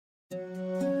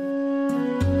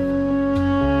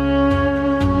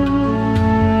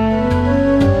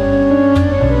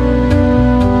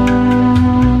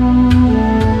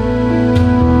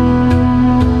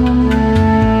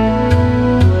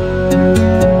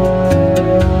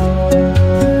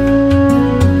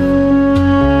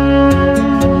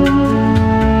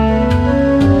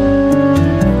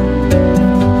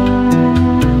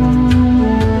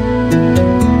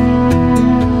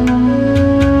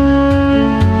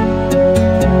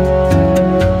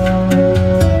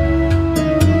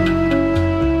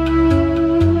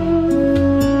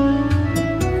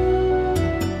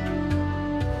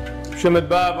شمت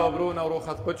بابا برونا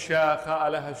وروخت قدشة خاء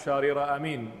لها الشاريرة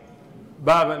أمين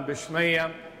بابا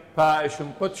بشمية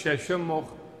فاشم قدشة شمخ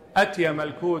أتيا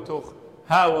ملكوتخ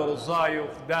هاور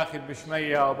الزايخ داخل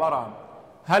بشمية وبرام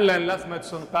هلا لثمة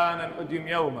سنقانا أديم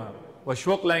يوما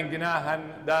وشوقلا جناها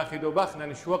داخل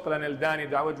بخنا شوقلا الداني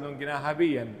دعود لن جناها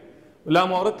بيا ولا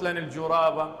مورت لن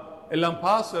الجرابة إلا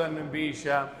مباصلا من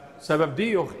بيشا سبب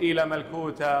ديوخ إلى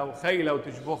ملكوته وخيلة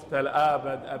وتجبخته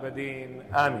الآبد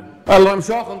أبدين آمين. الله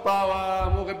مشوخ طاوة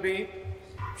مو غبي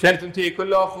مشان تنتهي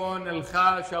كل أخون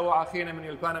الخاشة وعخينا من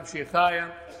يلبانا مشي خايا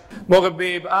مو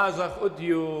غبي بآزخ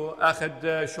أديو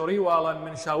أخذ شريوالا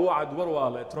من شاوعة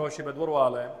دوروالا تروشي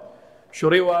بدوروالا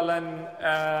شريوالا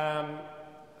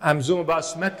همزوم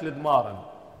باس مثل دمارا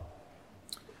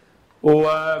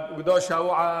وقدو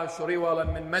شاوعة شريوالا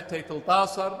من متى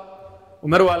تلطاصر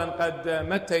ومروالا قد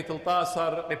متى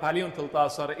تلطاصر قباليون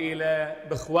تلطاصر إلى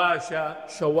بخواشة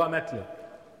شوا متلة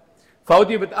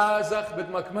فودي بتآزخ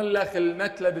بتمكملخ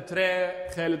المتلة بتري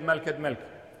خالد ملكد ملك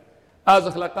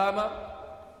آزخ لقامة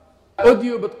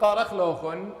أديو بتقارخ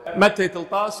لوخن متى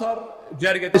تلطاصر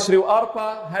جارقة تسري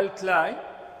وأربا هل تلاي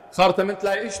خارطة من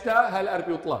تلاي إشتا هل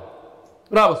أربي وطلا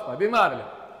رابصبا بمارلة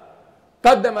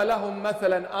قدم لهم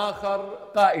مثلا آخر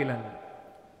قائلا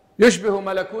يشبه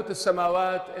ملكوت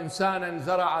السماوات إنسانا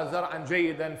زرع زرعا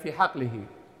جيدا في حقله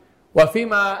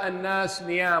وفيما الناس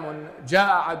نيام جاء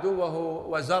عدوه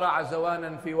وزرع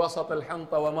زوانا في وسط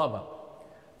الحنطة ومضى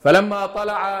فلما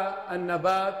طلع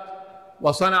النبات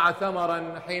وصنع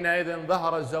ثمرا حينئذ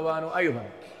ظهر الزوان أيضا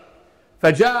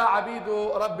فجاء عبيد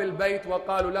رب البيت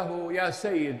وقالوا له يا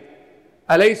سيد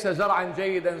أليس زرعا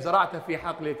جيدا زرعت في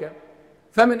حقلك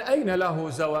فمن أين له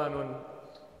زوان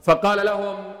فقال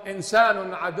لهم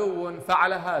إنسان عدو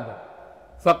فعل هذا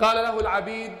فقال له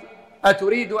العبيد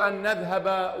أتريد أن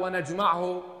نذهب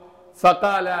ونجمعه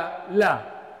فقال لا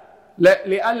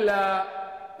لئلا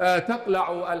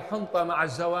تقلعوا الحنطة مع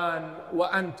الزوان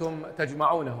وأنتم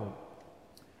تجمعونه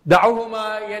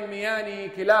دعوهما ينميان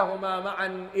كلاهما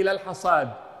معا إلى الحصاد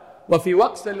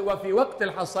وفي وقت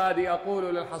الحصاد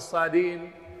أقول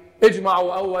للحصادين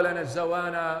اجمعوا أولا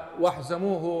الزوان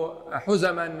واحزموه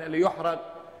حزما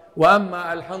ليحرق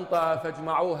وأما الحنطة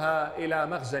فاجمعوها إلى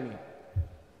مخزن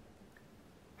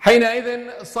حينئذ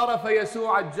صرف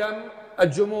يسوع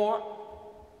الجموع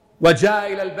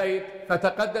وجاء إلى البيت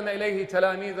فتقدم إليه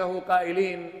تلاميذه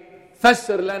قائلين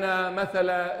فسر لنا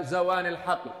مثل زوان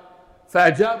الحقل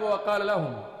فأجاب وقال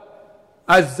لهم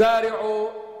الزارع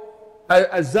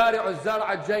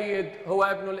الزرع الجيد هو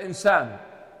ابن الإنسان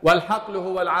والحقل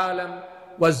هو العالم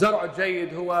والزرع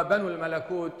الجيد هو بنو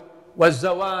الملكوت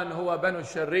والزوان هو بنو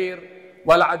الشرير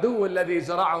والعدو الذي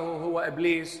زرعه هو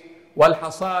إبليس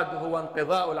والحصاد هو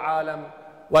انقضاء العالم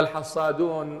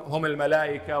والحصادون هم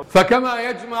الملائكة فكما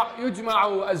يجمع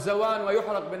الزوان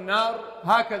ويحرق بالنار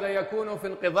هكذا يكون في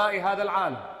انقضاء هذا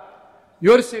العالم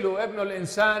يرسل ابن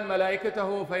الإنسان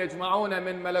ملائكته فيجمعون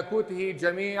من ملكوته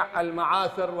جميع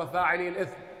المعاثر وفاعلي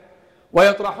الإثم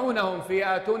ويطرحونهم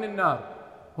في آتون النار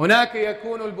هناك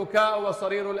يكون البكاء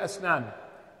وصرير الأسنان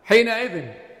حينئذ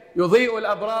يضيء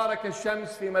الأبرار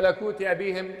كالشمس في ملكوت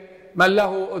أبيهم من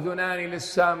له أذنان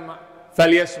للسمع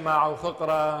فليسمع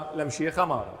فقرة لمشي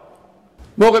خمارة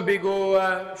موغب بيقو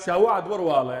شاوعة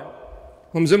دوروالا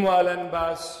هم زموالا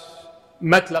بس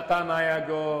متل قاما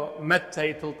يقو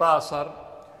متى تلطاصر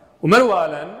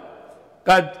ومروالا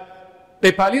قد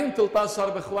قبالين تلطاصر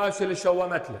بخواش لشوا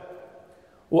متله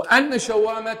وأن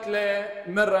شوا متله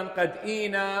مرا قد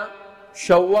إينا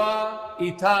شوا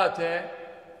إيتاته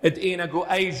ادئينا قو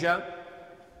أيجا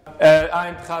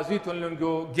آين تخازيتون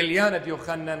لنقو قليانا ديو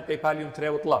خنن قباليون تري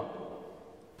وطلا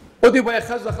ودي بي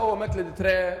خزخ أو متل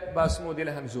تري باسمودي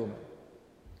لهم زومة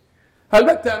هل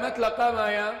بتا متل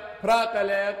قامايا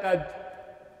براقلة قد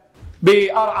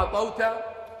بأرعى طوتا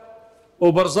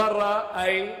وبرزرة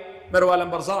أي مروالا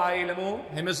برزرة أي لمو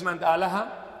همزمند آلها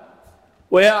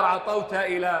ويارعى طوتا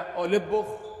إلى أولبخ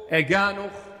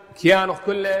إيقانوخ كيانوخ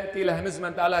كله تيله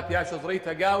همزمند آلها بياش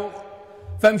ضريتا قاوخ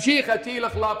فمشيخة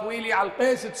تيلخ لابويلي على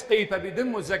القيس تسقيفة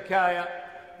بدم زكايا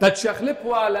قد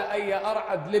شخلبوا لأي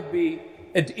أرعد لبي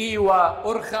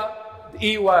دقيوة أرخة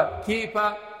دقيوة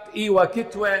كيبة دقيوة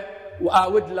كتوة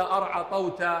وآود لأرعى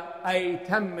طوتا أي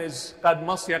تمز قد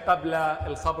مصي قبل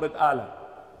الخبر دآلة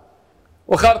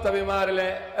وخرت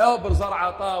بمارلة أو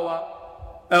برزرعة طاوة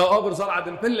أو برزرعة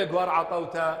دنبلق وارعى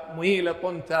طوتا مهيلة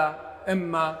طنتا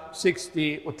إما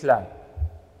 63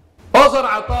 أو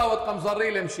زرعة طاوة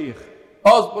قمزري لمشيخ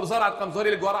أو برزرعة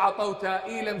قمزري لقوارعة طوتا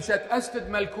إيلة مشت أستد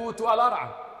ملكوت والأرعى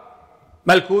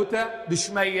ملكوتة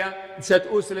دشمية مشت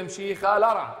أوس لمشيخة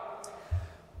الأرعى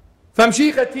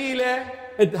فمشيخة تيلة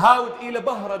ادهاود إلى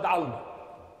بهرة دعلمة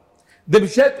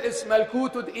دبشت اسم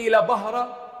ملكوتد إلى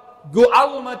بهرة قو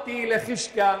علمة إلى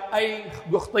خشكة أي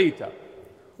قخطيتة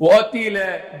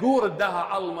وأتيلة قور الدها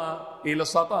علمة إلى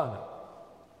سطانة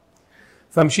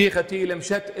فمشيخة إلى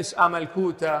مشت اسم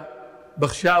ملكوتة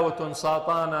بخشاوة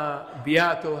ساطانة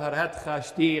بياتو هرهتخة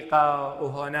شتيقة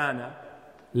وهنانة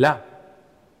لا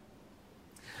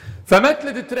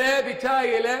فمثل ترابي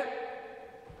تايلة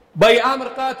بي امر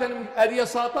قاتل ادي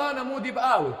ساطانه مودي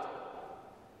باود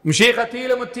مشيخه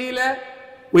تيله متيله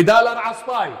ودال ارعى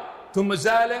سباي ثم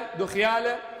زاله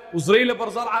دخياله وزريله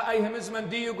برزرعه اي همزمن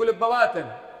دي يقول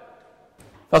بواتن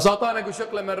فساطانه يقول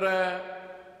شكله مره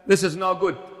this is no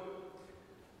good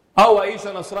او ايش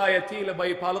نصرايه تيله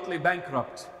بي بالطلي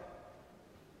بانكربت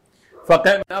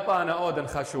فقام ابانا اودن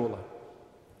خشوله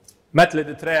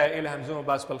مثل ترى الى همزوم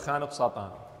باس بالخانه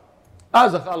ساطانه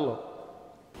ازخ الله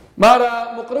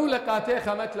مارا مقرولة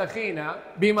قاتيخة مثل خينا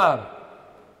بمار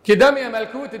كدمية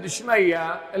ملكوت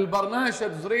دشمية البرناشة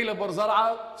زريلة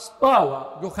برزرعة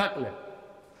سطاوة جو خقلة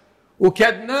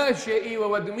وكدناشة إيوة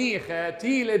ودميخة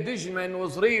تيلة دجمن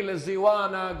وزريلة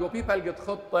زيوانة جو بيبال قد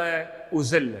خطة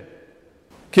وزلة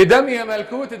كدمية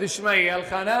ملكوت دشمية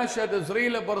الخناشة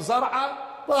زريلة برزرعة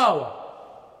طاوة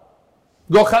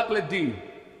جو خقلة دي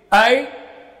أي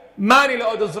ماني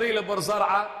لو زريلة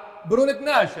برزرعة برونة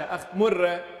ناشا أخت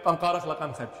مرة قنقارخ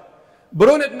لقم خج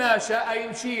برونة ناشا أي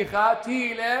مشيخة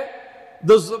تيلة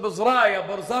بزرايا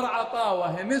برزرعة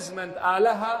طاوة همزمنت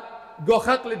آلها جو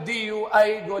خقل الديو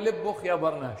أي جو لبخ يا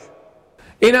برناش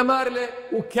إنا مارلة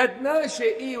وكدناشا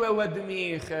إيوة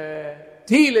ودميخة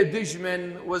تيلة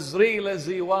دجمن وزريلة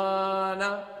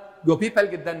زيوانة جو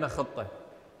بيبال قدنا خطة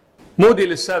مودي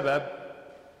للسبب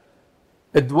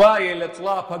الدواية اللي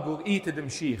طلابها جو إيتد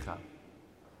مشيخة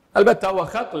البته هو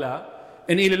خقله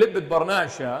ان الى لبت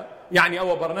برناشه يعني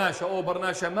او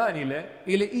برناشه مانيله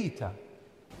الى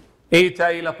ايتا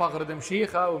الى بغرد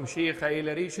مشيخه ومشيخه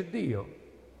الى ريش الديو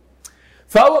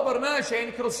فهو برناشه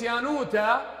ان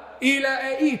كريستيانوتا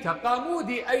الى ايتا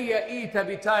قامودي اي ايتا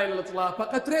بتايل الاطلاق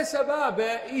قتري سبابه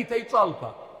ايتا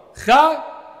يطلبه خا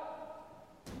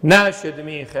ناشد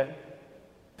ميخه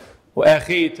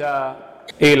واخيتا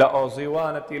الى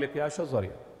اوزيوانه الى بياشه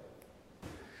زريا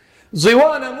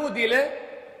زيوانة مودلة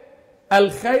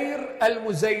الخير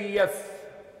المزيف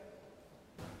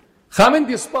خامن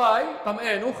دي سباي قم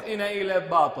انوخ إنا إلى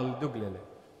باطل دقللة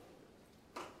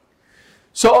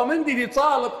سو من دي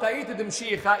طالب قايت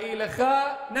دمشيخة إلى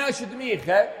خا ناشد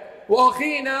ميخة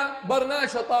وأخينا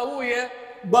برناشة طاوية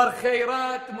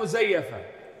برخيرات مزيفة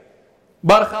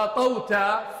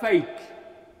برخاطوتا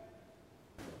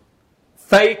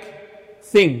fake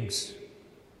things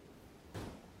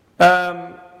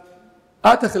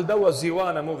اتخل دوا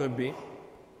زيوانه مغبي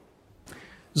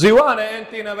زيوانه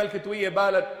انتينا بالكتويه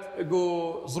بالت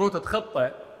جو زروطه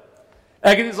خطه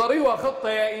اجد زريوه خطه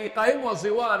يقايموا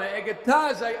زيوانه اجد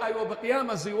تازي ايوه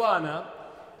بقيامه زيوانه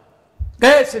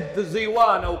قيست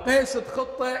زيوانه وقيست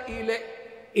خطه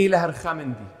الى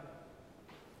هرخمندي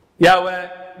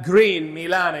يا جرين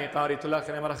ميلانه يقاري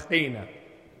تلاخنا مرخقينا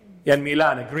يعني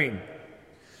ميلانه جرين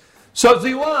سو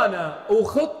زيوانة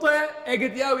وخطة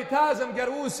اجد ياوي تازم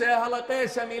قروسة هلا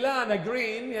قيسة ميلانا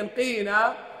جرين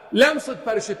ينقينا لمصت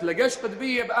فرشت لقش قد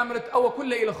بيه بأمرت أو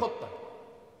كله إلى خطة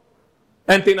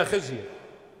أنتنا خزية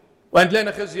وأنت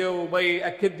لنا خزية وبي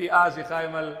أكدي آزي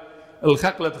خايمة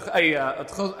الخقلة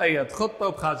أي خطة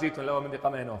وبخازيتهم لو من دي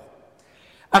قمين أخ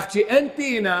أختي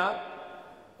أنتنا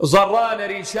زرانة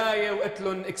ريشاية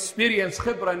وقتلن اكسبيرينس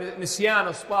خبرة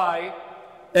نسيان سباي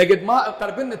اجد ما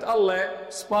قربنت الله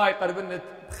سباي قربنت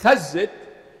خزت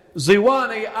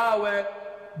زيوانه يقاوى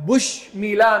بش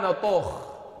ميلانه طوخ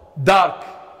دارك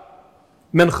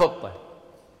من خطه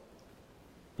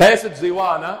قيست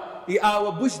زيوانه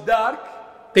يقاوى بش دارك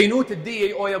قينوت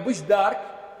الديه او بش دارك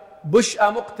بش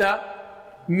امقته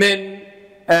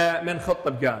من خطه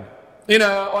بجانب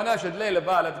هنا وناشد ليله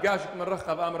بالت قاشت من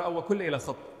رخب امر اول كله الى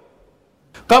خطه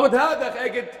قبض هذا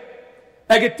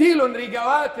اجد تيلون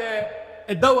ريقواته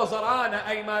الدوا زرعانه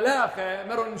اي ملاخه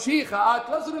مرن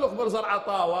مشيخه لازم الاخبر زرعه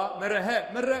طاوه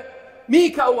مره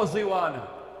ميكا او زيوانه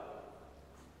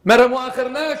مرة مؤخر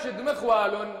ناشد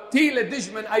مخوال تيل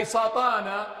دجمن أي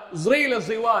ساطانة زريلة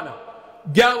زيوانة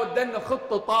قاود دنا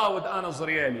خطة طاود أنا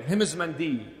زريالي همز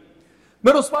مندي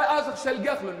مرو سباي آزخ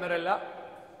شلقخلون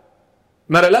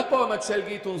مرة لا قومة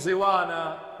شلقيتون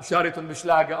زيوانة شاريتون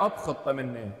بشلاقة أب خطة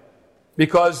مني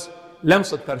because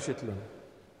لمصت فرشتلون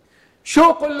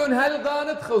شو قلون هل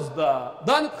ضانت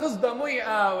خصدة مي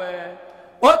آوة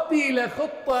قطي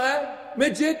لخطة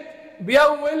مجد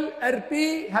بيول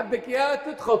أربي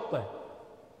هبكيات خطة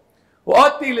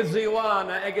وقطي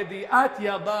للزيوانة أجدي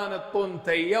آتيا ضانت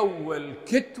طنتي يول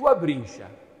كتوة بريشة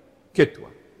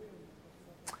كتوة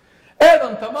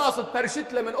أيضا تماصد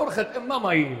فرشتلة من أرخة إما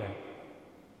مايلة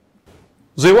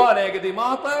زيوانة يقدي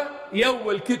ماطة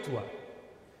يول كتوة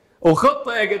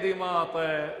وخطة يقدي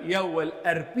ماطة يول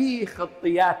أربي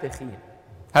خطيات خين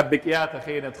هبكيات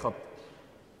خينة خط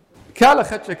كالا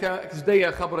خدشة كزدية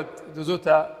خبرت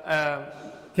دزوتا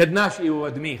كدناشئي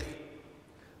ودميخ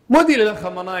مودي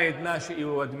للخمنايد ناشئي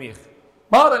ودميخ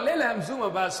بارا الليلة همزومة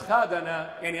باس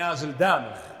خادنا يعني آزل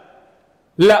دامخ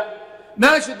لا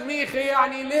ناشد ميخي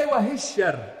يعني ليوة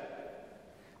هشر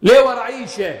ليوة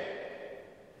رعيشة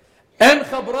ان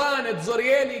خبران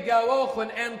تزريالي قاوخن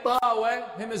ان طاوة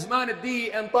هم زمان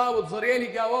الدي ان طاوة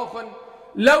تزريالي قاوخن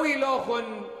لوي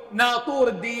لوخن ناطور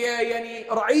الدية يعني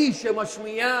رعيشة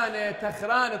مشميانة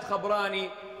تخرانة خبراني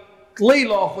طلي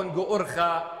لوخن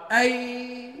قورخة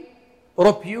اي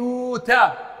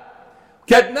ربيوتا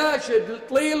كد ناشد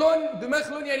طليلون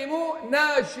دمخلون يعني مو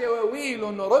ناشي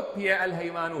وويلون ربيا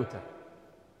الهيمانوتا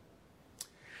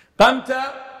قمت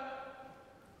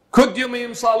كد يوم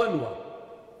يمصالنوا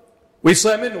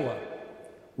ويصامنوا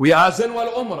ويعازنوا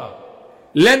الأمرة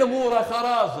لنمورة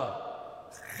خرازة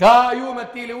خايومة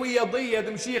تيلوية ضية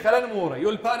دمشيخة لنمورة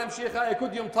يلبان مشيخة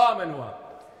يكد يوم طامنوا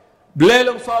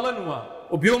بليل مصالنوا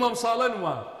وبيوم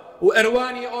مصالنوا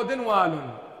وإرواني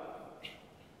أودنوالون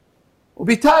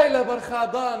وبتايلة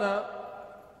برخاضانة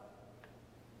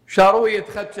شاروية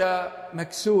خدشة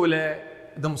مكسولة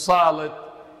دمصالت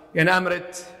يعني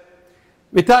أمرت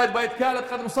بتايل بايت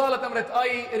كالت قد مصالت أمرت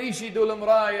أي ريشي دول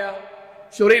مرايا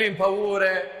شوريلي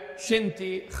مبورة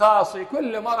شنتي خاصي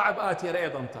كل مرعب آتي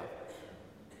ريضنتا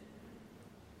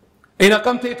إن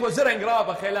قمت يتوزرن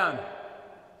قرابة خيلان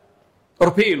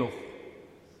ربيلو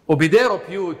وبديرو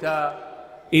بيوتا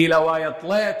إلى وايا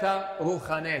طليتا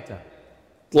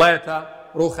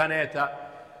روخانيتا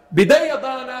بداية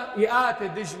ضانا يآت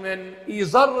دجمن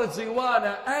يزر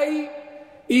زيوانا أي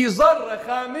يزر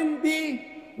خامندي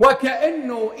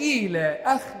وكأنه إلى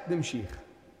أخ دمشيخ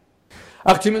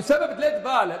أختي من سبب تلات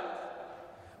بالك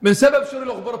من سبب شوري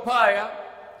لخ بربايا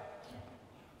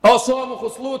أو صوم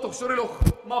وخصلوت وشوري لخ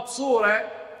مبصورة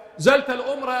زلت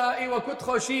الأمرة إيوة كت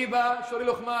خوشيبة شوري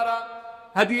لخ مارا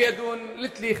هدية دون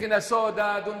لتلي خنا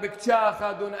سودا دون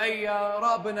بكتشاخة دون أي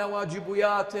رابنا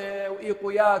واجبوياته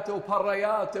وإيقوياته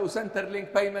وبرياته وسنتر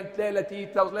لينك بايمنت ليلة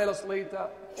تيتا وليلة صليتا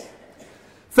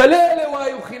فليلة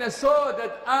وايو خنا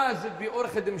سودا آزد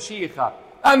بأرخد مشيخة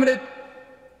أمرت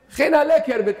خنا لك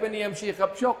يربت بني مشيخة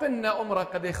بشوقنا أمرة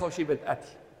قد خوشيبة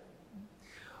أتي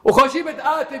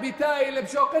وخوشيبة آتي بتايل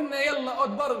بشوقنا يلا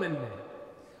أدبر منه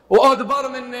وأدبر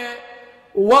منه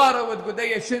وارود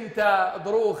قدية شنتا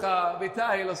ضروخة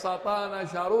بتاهي لساطانة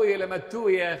شاروية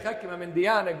لمتوية خكمة من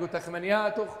ديانك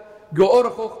وتخمنياتك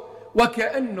قورخخ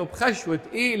وكأنه بخشوة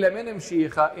إيلة من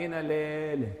مشيخة إنا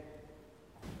ليلة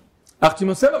أختي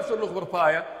من سبب شرلوخ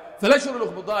برباية فلا شرلوخ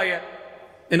بضاية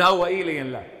إن أوى إيلة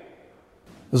ينلا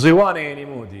زيوانة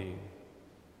ينمودي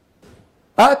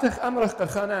آتخ أمرخ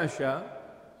خناشة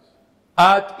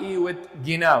آت إيوت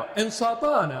جناو إن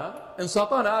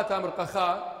ساطانة آت أمر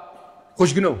قخا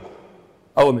خوش جنو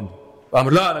أو من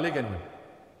أمر لا أنا ليه جنو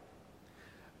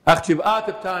أختي بآت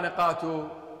بتانا قاتو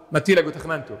متيلة قلت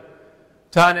خمنتو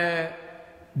تانا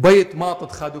بيت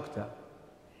ماطت خادوكتا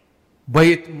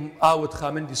بيت آوت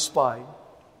خامندي سباي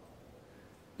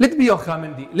لتبيو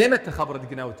خامندي ليه متى خبرت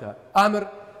جنوتا أمر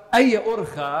أي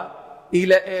أرخى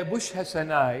إلى أبوش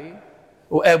هسناي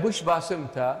وأبوش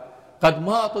باسمتا قد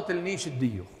ماطت النيش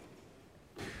الديوخ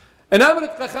إن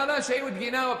أمرت قخانا شيء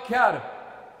ودقيناه بكارب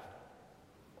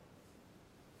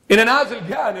إن نازل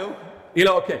كانوا إلى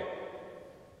أوكي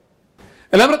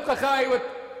إن أمرت قخاي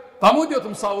قامودي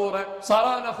وتمصورة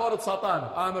صارانا خورت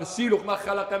ساطانا آمر سيلوخ ما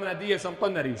خلق من هدية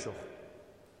شمطنا ريشوخ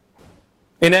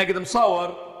إن أقد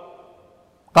مصور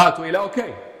قاتوا إلى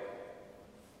أوكي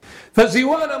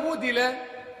فالزيوانا مودلة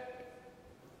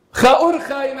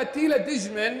خاورخا يمتيلة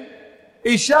دجمن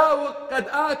إشاوق قد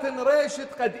آتن ريشت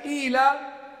قد إيلا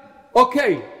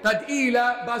أوكي قد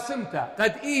إيلا باسمتا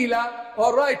قد إيلا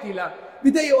أورايت إيلا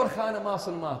بداية أرخانا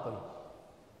ماصل ماطل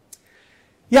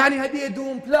يعني هدي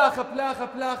دوم بلاخة بلاخة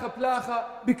بلاخة بلاخة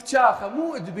بكتاخة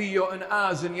مو ادبيو ان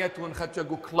آزن يتون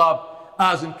خدشقو كلاب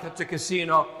آزن خدش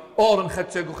كاسينو أورن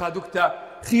خدشقو خادوكتا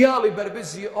خيالي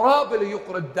بربزي رابل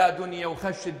يقرد دا دنيا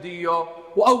وخش الديو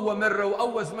وأول مرة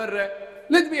وأوز مرة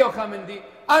لدبيو خامندي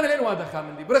أنا لين وادا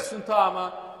خامندي برسن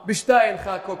طامة بشتاين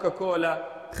خا كوكا كولا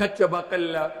خدش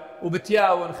باقلة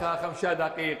وبتياون خا 5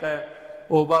 دقيقة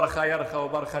وبرخة يرخى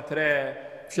وبرخة تري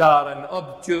شارن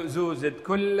أبتو زوزد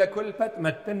كل فت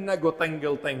متنق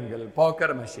وطنقل طنقل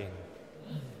بوكر ماشين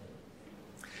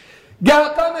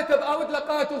قامت بأود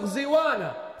لقاته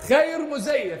غزيوانة خير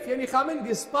مزيف يعني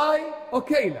خامندي سباي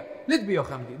أوكي لا لدبيو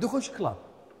خامندي دخوش كلاب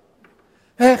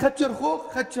هي خدش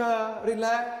رخوخ خدش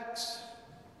ريلاكس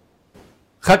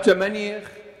خدش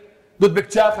منيخ ضد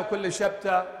بكتاخة كل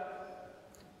شبتة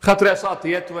خطر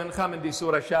صاطي يتون خامندي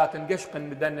سورة شاتن قشقن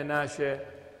بدن ناشة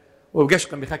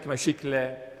وقشقن بخكمة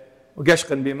شكله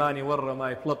وقشقن بماني ورا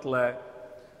ما يطلطله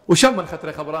وشمن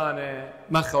خطر خبرانه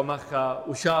مخه ومخه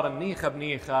وشار نيخه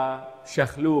بنيخه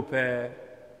شخلوبه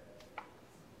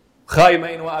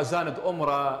خايمه إن وازاند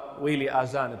أمرة ويلي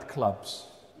ازاند كلابس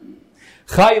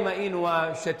خايمه إن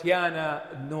وشتيانه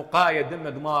نقايه دم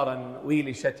دمارا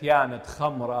ويلي شتيانه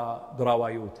خمره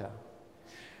دراوايوتا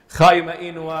خايمه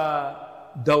إن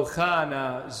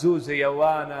دوخانة زوزة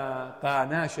يوانا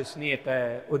قاناش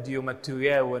سنيقة أديو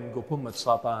متوياون قبومة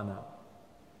ساطانا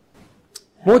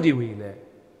مودي ويلة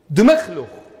دمخلوخ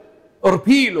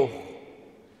أربيلوخ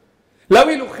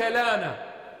لويلو خلانا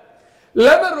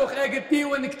لمروخ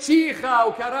اقتيون كتشيخة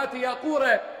وكراتي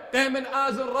يقورة قيمن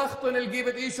آزن رخطن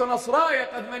القيبت إيشو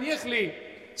نصرايا قد من يخلي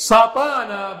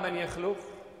ساطانا من يخلوخ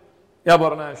يا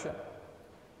برناشا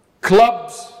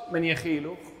كلبز من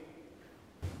يخيلوخ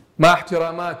مع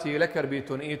احتراماتي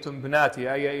لكربيتون إيتم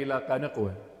بناتي أي إلى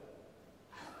قانقوة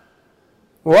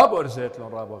وابو أرزيت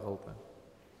لون رابا غلطة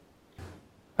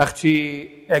أختي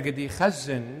أقدي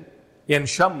خزن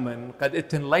ينشمن قد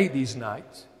إتن ليديز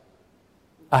نايت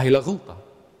أهي لغلطة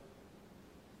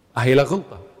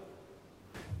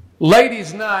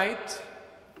ليديز نايت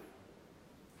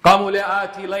قاموا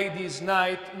لآتي ليديز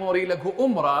نايت موري لقو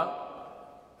أمرا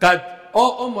قد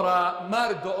أو أمرا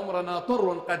مارد أمرا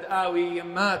ناطر قد آوي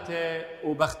يماته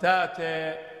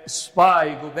وبختاته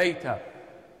سبايق وبيته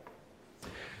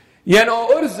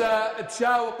ينو أرزة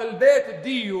تشاوق البيت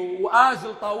الديو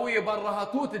وآزل طاوية برها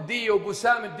توت الديو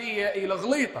وبسام الدية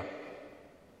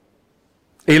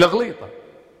إلى غليطة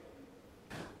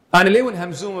أنا ليون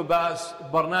همزوم باس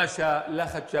برناشا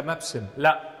لخدش مبسم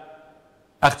لا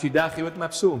أختي داخي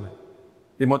وتمبسومة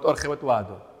بموت أرخي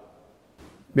وتوادو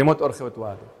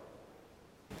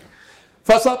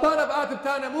فساطانا بآت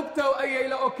بتانا مبتا وأي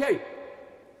إلى أوكي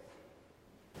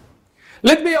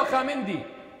لدبيو خامندي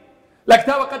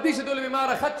لكتاوى قديش دول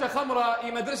بمارة خدشة خمرة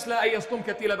يمدرس لها أي صطم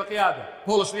كتيلة بقيادة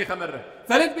هو شنيخة مرة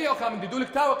فلدبيو خامندي دول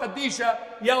كتاوى قديشة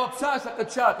يا وبساسة قد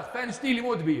شاتخ فين شتيلي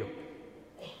مود بيو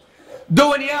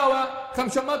دون ياوى $5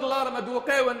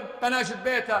 مدوقيون قناشة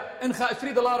بيتا انخا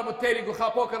 $20 متيلي وخا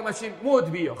بوكر ماشين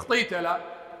مود بيو خطيته لا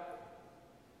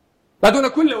بدون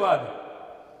كل واحد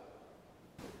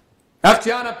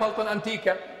أختي أنا بلطن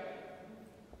أنتيكا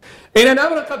إن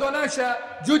أمر قدوناشا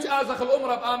جوج آزخ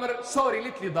الأمر بأمر سوري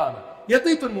لتلي ضانا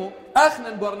يطيطن مو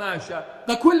أخنا برناشا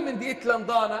كل من دي إتلن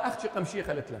ضانا أختي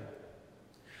قمشيخة لتلن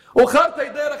وخارتي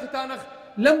دير ختانخ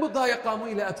لم بضايا قاموا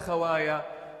إلى أتخوايا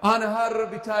أنا هر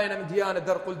بتاينا من ديانة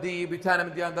درقل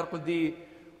دي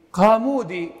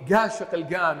قامودي قاشق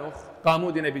القانوخ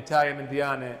قامودي نبتايا من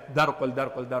ديانة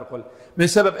درقل من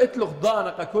سبب اتلخ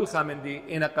ضانق كل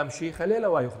خامندي إنا قمشيخة ليلة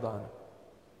وايخ ضانق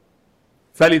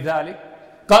فلذلك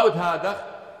قاود هذا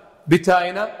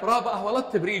بتاينا رابع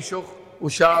أهولت بريشخ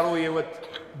وشاروية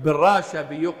بالراشة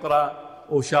بيقرأ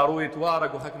وشاروية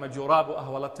وارق وحكمة جراب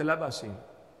وأهولت لباسين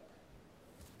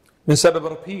من سبب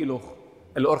ربيلخ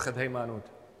الأرخد هيمانوت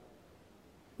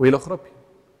ويلخ ربي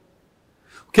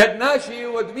كدناشي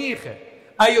ودميخة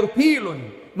أي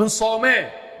ربيل من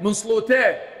صومه من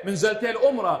صلوته من زلتي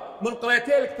الأمرة من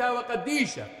قريتي الكتاوة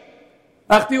قديشة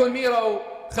أختي والميرة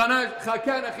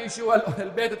خاكان أخي شو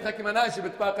البيت تخكي مناشي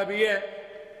بتباقى بيه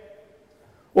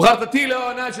وغرطتي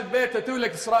له ناشد بيته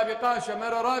تولك سرابي قاشة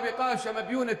مرة رابي قاشة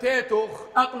مبيونة تيتوخ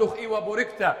أقلخ إيوة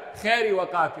بوركتا خيري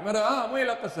وقافي مرة مو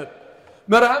إلى قصد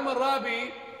مرة هم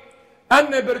الرابي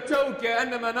أن برتوكة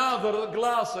أن مناظر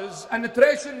جلاسز أن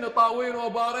تريشن طاوين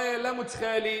وباري لا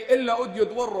متخالي إلا أديو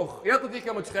دورخ يطتيك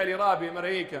متخالي رابي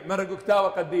مريكا مرة كتاوة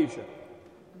قديشة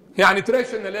يعني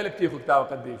تريشن الليلة بتيخو كتاوة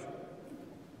قديشة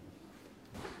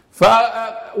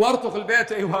فورطخ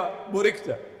البيت أيوة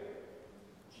بوركتا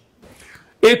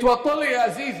يتوطلي يا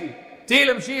عزيزي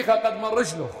تيل مشيخة قد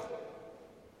مرشلخ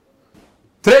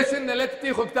تريشن الليلة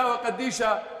بتيخو كتاوة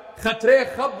قديشة خطري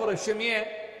خبر الشمية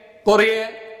قرية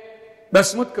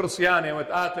بس متكر صيانة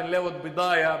وتقاتن لود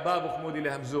بضايا بابو خمودي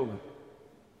لهمزومة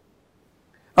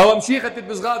أو مشيخة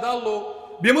بزغاد الله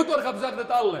بمطور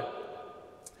خبزات الله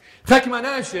خاك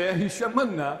مناشة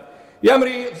يشمنا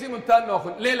يمري زيمون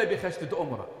تانوخن ليلة بخشتة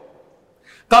أمرة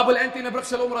قابل أنت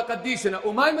نبرخش الأمرة قديشنا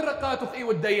وما من رقاتك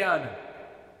إيو الديانة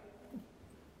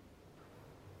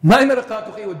ما من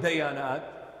رقاتك إيو الديانات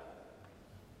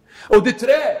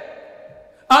ودتري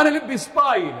أنا لبي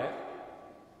سبايلة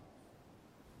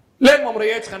لين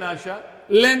ممريات خناشة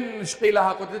لين شقي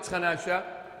لها قدرت خناشة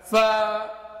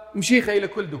فمشيخة إلى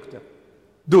كل دكتة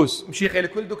دوس مشيخة إلى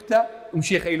كل دكتة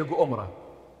ومشيخة إلى قو أمرة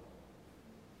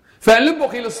فنلبو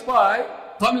خيل سباي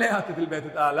طم ليهاتي في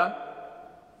البيت تعالى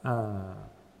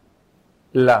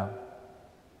لا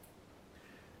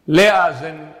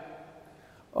لازم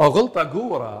أغلطة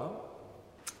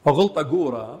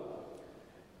قورة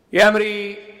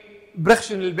يامري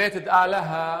برخشن البيت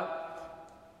تعالها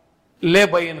ليه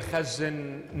بين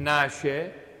خزن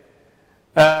ناشة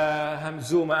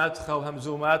همزومة أدخى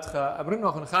وهمزومة أدخى أبرنو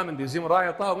أخن خامن دي زيم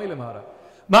راية طاوم إلى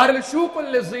مارا الشوق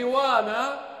اللي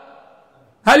زيوانا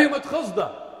هل يوم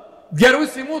تخصده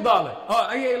بيروسي مو ضالي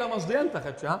أي إلى مصدي أنت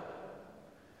خدشها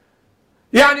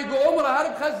يعني قو عمره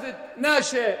هرب خزت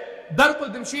ناشة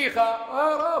درقل دمشيخة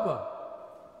رابا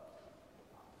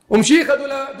ومشيخة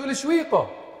دول شويقه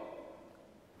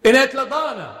إنت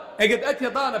لضانة قد أتي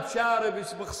ضانة بشارب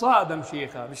بخصادة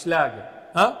مشيخة مش لاقي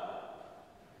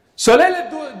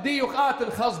سلالة دي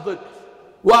قاتل خصدت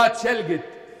وات شلقت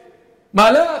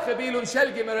ما لا خبيل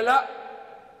شلقي من لا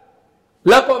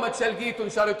لقوا ما تشلقيتون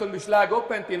شارتون مش لاقي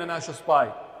وبنتين ناش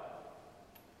سباي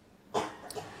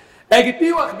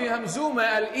اجتي وخ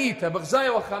بهمزومة الإيتا بغزاية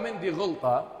وخامن دي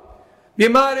غلطة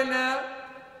بمارنا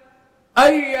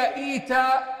أي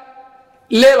إيتا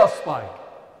ليلة سباي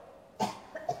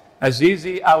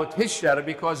عزيزي أو تهشر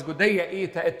بيكوز قدية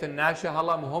إيتا التناشة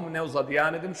هلا مهم نوزا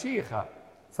ديانة دمشيخة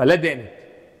فلدينت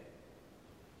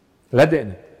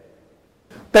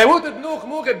تيوت دنوخ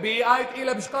موغب بي آيت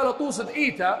إلى بشقالة توصد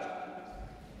إيتا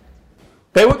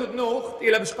تيوت دنوخ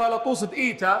إلى بشقالة توصد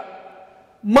إيتا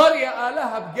مريا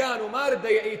آلها بجانو مارد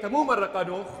دي إيتا مو مرة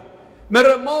قانوخ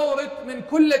مرة مورد من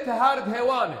كل تهارد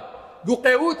هيوانه جو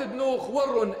قيوت دنوخ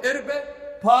ورن إربة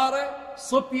بارة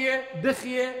صبية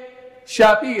دخية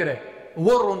شابيرة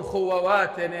ورن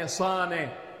خووات نيصانة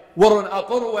ورن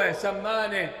أقروة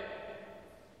سمانة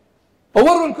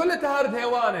ورن كل تهارد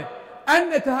هيوانه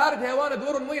أن تهارد هيوانه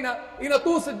دورن وينا إنا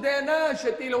طوس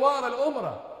الديناشة إلوار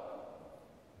الأمرة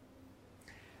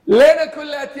لنا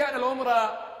كل أتيان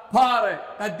الأمرة بارة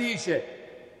قديشة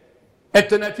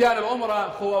التنتيان الأمرة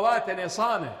خووات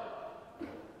نيصانة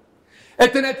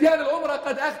التنتيان الأمرة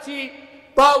قد أختي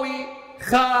طاوي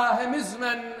خا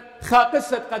همزمن خا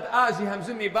قصة قد آزي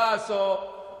همزمي باسو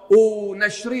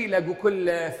ونشري لقو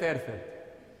كل فيرفل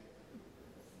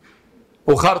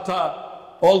وخرطة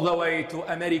all the way to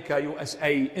America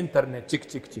USA internet تك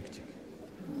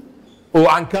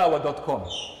وعنكاوة.com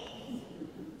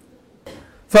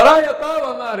فرايا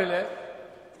طاوة مارلة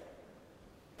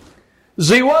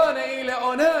زيوانة إلى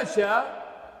أوناشا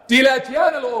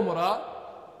تيلاتيان الأمرة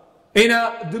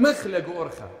إنا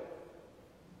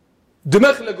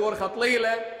دمخلق أرخة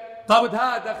طليلة قابد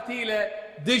هذا اختيلة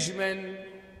دجمن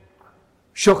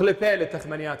شغل بيلة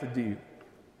تخمنيات الديو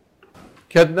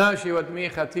كدناشي ودمي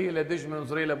ختيلة دجمن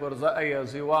زريلة برزائية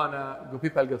زيوانة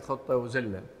قبيبا قد خطة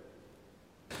وزلة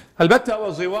البتة هو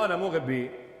زيوانة مو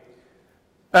غبي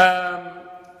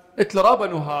اتلرابة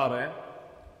نهارة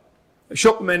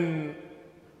شق من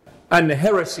أن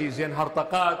هيرسيز ين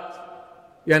هرطقات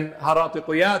ين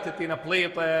هراطقيات تينا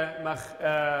بليطة مخ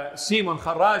سيمون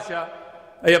خراشة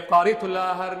يبقاريت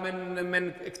اللاهر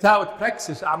من كتاوة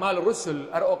براكسس أعمال الرسل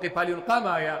أرقي باليون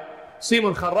قامايا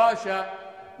سيمون خراشة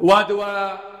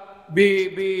وادوا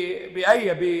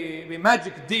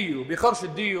بماجيك ديو بخرش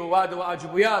الديو وادوا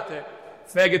أجبوياته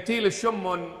فقتيل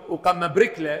الشمون وقام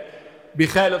بريكله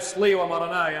بخالف صلي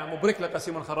ومرنايا مبركله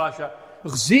قسيمون خراشة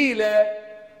غزيلة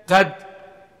قد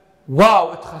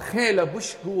واو اتخخيلة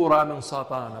بشكورة من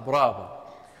ساطانة برافو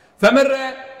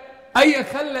فمرة أي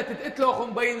خلت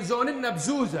تتلوخم بين زوننا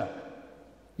بزوزة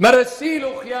مرة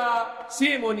السيلوخ يا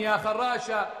سيمون يا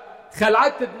خراشة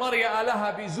خلعت مريا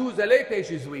لها بزوزة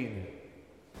ليتيش زويني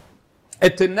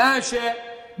التناشة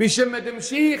بشم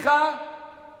دمشيخة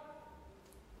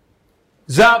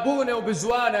زابونة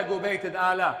وبزوانة قو بيت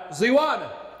الآلاء زيوانة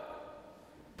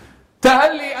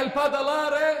تهلي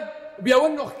البادلارة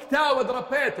بيونخ كتاوة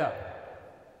دربيتا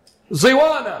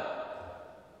زيوانة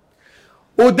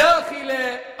وداخل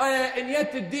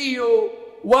انيت الديو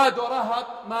وادو رهط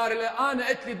مارلة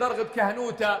انا اتلي درغب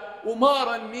كهنوتا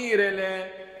ومارا ميرلة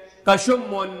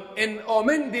قشم إن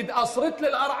أومندد أصرت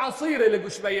للأرعصير اللي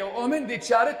قشمية وأومندد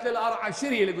شارت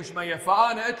للأرعشيري اللي قشمية.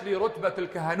 فأنا أتلي رتبة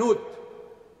الكهنوت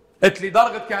أتلي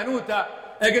درجة كهنوتة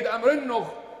أجد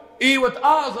أمرنه إيوة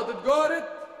آزت تقورت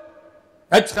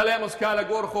أدخل مسكالة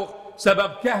قورخوخ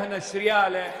سبب كهنة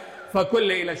شريالة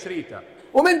فكل إلى شريته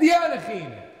ومن ديانة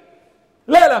خينة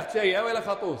لا لخت شيء ولا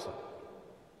خطوصة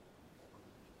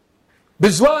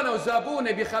بزوانة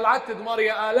وزابونة بخلعت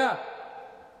دماريا آلاف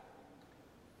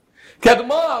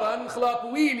كدمارا خلاط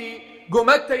ويلي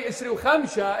قمتي إسري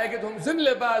وخمشة أجدهم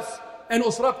زملة بس إن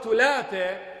أصرب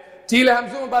ثلاثة تيلة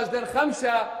همزوم بس دين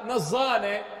خمسة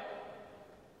نظانة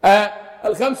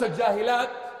الخمسة الجاهلات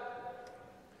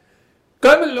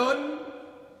كملون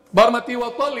برمتي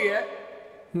وطلية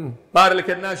بار لك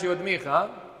الناشي ودميخة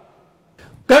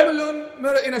كملون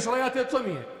مر إن شريات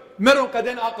الطمية مرون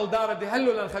قدين أقل دار دي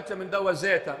هلو لنخدش من دوا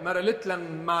زيتا مر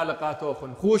لتلن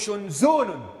مالقاتوخن خوشن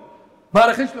زونن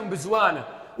مر خشلن بزوانة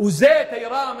وزيتا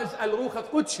يرامز الروخة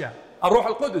قدشة الروح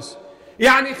القدس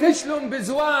يعني خشلن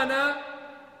بزوانة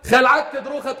خلعت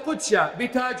دروخة قدشة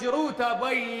بتاجروتا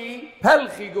بي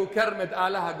هلخي جو كرمد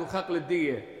آلها جو خقل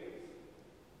الدية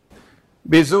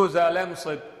بزوزة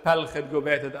لمصد هلخت جو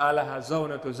بيتد آلها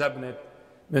زونت وزبنت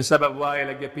من سبب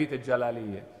وايلة جبيت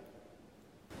الجلالية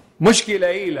مشكلة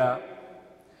إيلا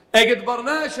اجد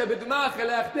برناشة بدماغ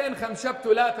الاختين خمشبت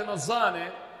لا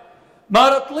تنظانة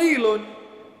مارطليلون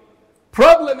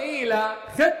بروبلم إيلا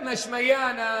ختنا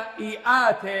شميانا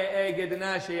إيآتي اجد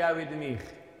ناشي يا بدميخ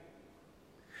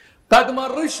قد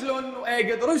مرشلن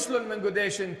واجد رشلن من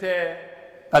قديش انت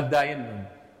قد داينن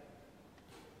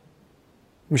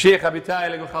مشيخة بتاعي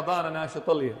لقوا خضانة ناشي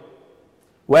طلية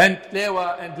وانت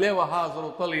ليوا هازر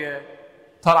وطلية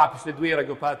طلع بش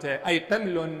الدويرة قباتي أي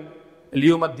قملن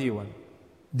اليوم الديوان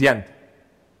ديانت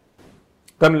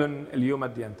قملن اليوم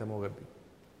الديانت مو غبي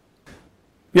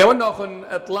يا أخن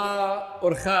اطلاع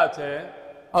أرخاته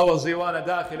أو زيوانة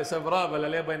داخل سفرابة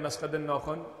اللي بين مسخد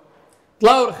النوخن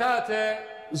اطلاع أرخاته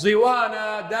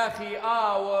زيوانة داخي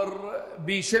آور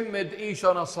بيشمد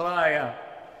إيشو نصرايا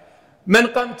من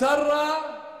قنطرة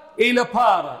إلى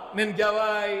بارا من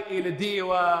قواي إلى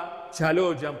ديوة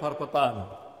شالوجا مبربطانا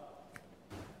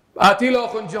آتي له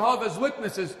أخن جهوفز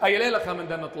ويتنسز أي ليلة خمن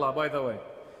دان نطلع باي ذا واي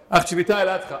أخش بتاعي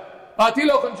لا أدخل آتي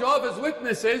له أخن جهوفز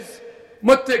ويتنسز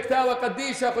متك تاوى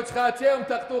قديشة خش خاتشي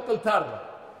ومتقطوق الترة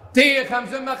تي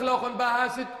خمزم أخلوخن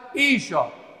باهاست إيشو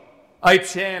أي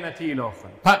بشينة تي لوخن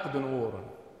فقد نورن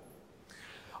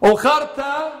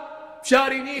وخرطة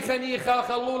بشاري نيخة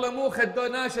خلولة موخة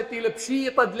دوناشة تي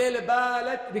لبشيطة دليل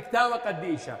بالت بكتاوى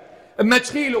قديشة اما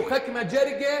تخيلوا خكمة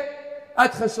جرقة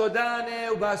أدخل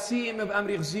سودانة وباسيم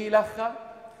بأمري غزيل أخا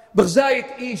بغزاية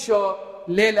إيشو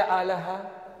ليلة آلها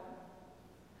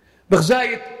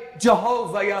بغزاية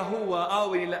جهوفا يهوى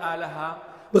آوي لآلها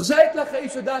بغزاية لخ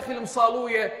إيشو داخل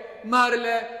مصالوية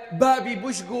مارلة بابي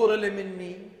بوش قورة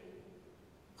لمني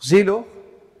غزيلو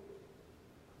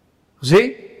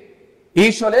غزي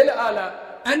إيشو ليلة آلها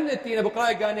أنتي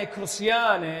بقراءة قاني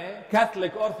كريستيانة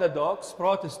كاثوليك أورثودوكس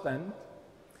بروتستانت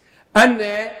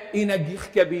أنا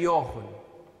إنجيخك بيوخن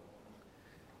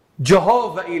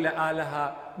جهوفا إلى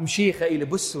آلها مشيخة إلى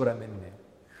بسورة مني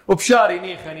وبشاري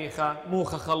نيخة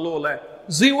موخة خلولة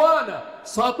زيوانة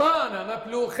سطانة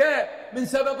مبلوخة من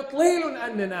سبب طليل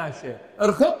أن ناشة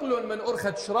ارخطل من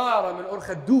أرخة شرارة من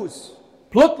أرخة دوس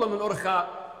بلطل من أرخة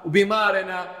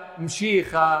وبمارنا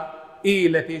مشيخة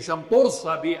إلى في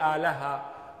شمطرصة بآلها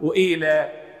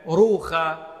وإلى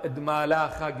روخة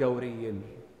دمالاخة قوريل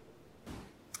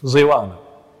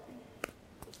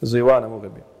زيوانة مو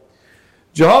غبي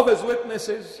Jehovah's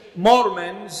Witnesses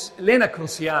Mormons لنا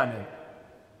كروسيانة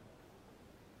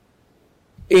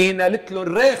إن لتلو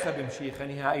الريخة بمشيخة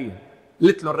نهائيا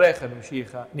لتلو الريخة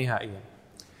بمشيخة نهائيا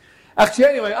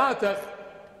أخشيني ويآتخ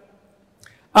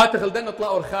لدينا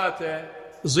طلعوا رخاته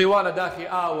زيوانة داخي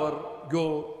آور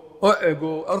جو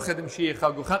أرخد مشيخة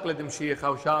جو خقلد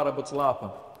مشيخة وشارة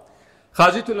بطلافة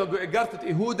خازيتو لو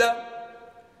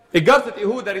إقارتت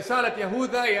إهودا رسالة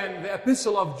يهوذا يعني the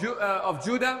epistle of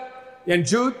Judah يعني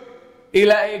جود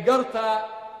إلى إقارتا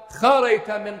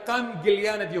خاريتا من قم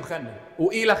قليانة يوخنن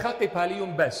وإلى خقي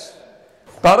باليوم بس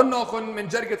قارنوخن من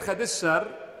جرقة خدسر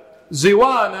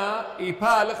زيوانا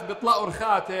يبالخ بطلع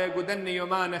رخاته قدني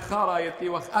يومان خرايتي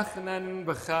وخ أخنن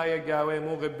بخايا قاوي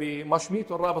موغبي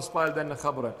مشميت الرابص بايل دن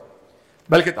خبره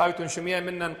بلكت آيتون شمية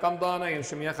منن قمضانا ين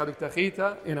شمية خدك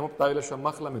تخيتا ين مبطايلة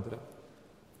شمخلة مدرة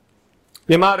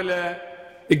يمار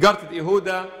لإقارة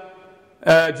إيهودا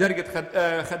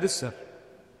جرقة خدسر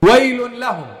ويل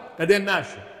لهم قدين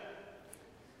ناشي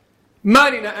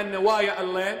مالنا أن وايا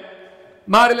الله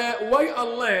مارلا وايا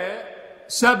الله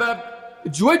سبب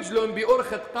جوجلون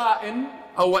بأرخة قائن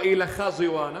أو إلى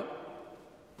خازيوانا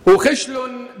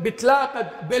وخشلن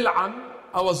بتلاقد بلعم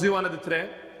أو زيوانا دتري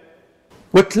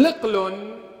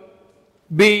وتلقلن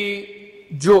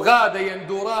بجغادة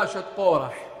يندوراشة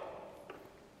قورح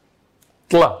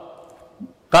طلع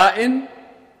قائن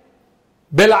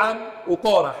بلعم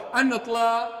وقورح أن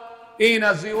طلع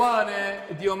إينا زيوانا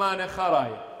ديومانا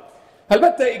خرايا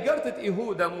هلبتا إيقرتت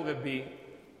إيهودا مو غبي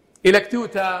إلى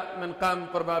كتوتا من قام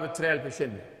قرباب تريل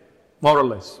بشنة more or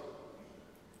less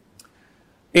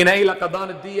إنا إلى قضان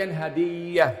الدين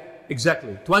هدية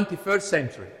exactly 21st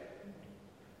century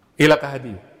إلى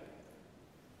هدية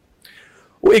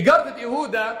وإيقرتت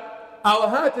إيهودا أو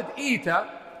هاتت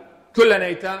إيتا كل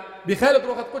نيتا بخالد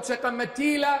روخت قدشة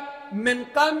قمتيلة من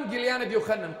قام قليان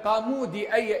ديوخنن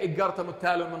قامودي أي إيقرت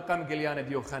متالو من قام قليان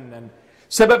ديوخنن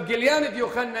سبب قليان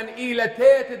ديوخنن إلى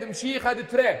تيتد مشيخة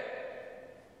دتريه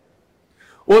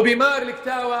وبمار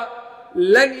الكتاوى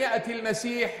لن يأتي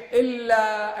المسيح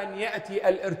إلا أن يأتي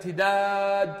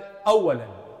الارتداد أولا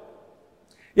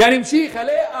يعني مشيخة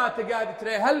ليه قاعد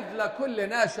تريه هل لكل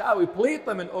ناشا أوي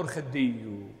بليطة من أرخ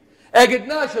الديو أجد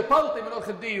ناشا بلطي من أرخ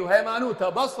الديو هيمانوتا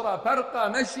بصرة فرقة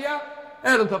مشية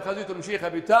أنتم خذيتوا المشيخة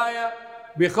بتاية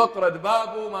بخطرة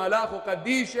بابو مالاخو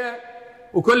قديشة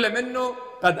وكل منه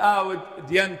قد آود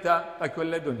ديانتا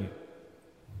كل دنيا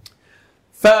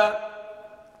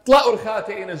فطلعوا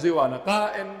رخاتئين زيوانا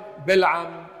قائن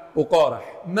بلعم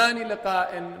وقورح ماني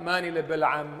لقائن ماني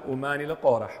لبلعم وماني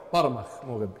لقورح برمخ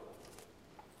مو غبي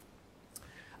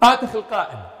آتخ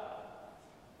القائن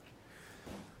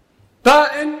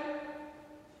قائن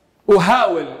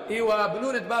وهاول إيوا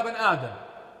بنونة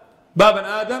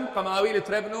بابا آدم قماويل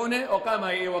تربنونه وقام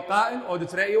إيوا قائن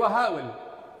ودتري إيوا هاول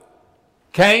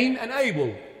كاين أن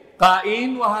أيبل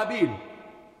قائين وهابيل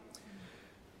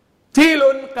تيل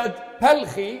قد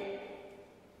بلخي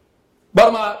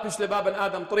برما بشل بابا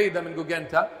آدم طريدة من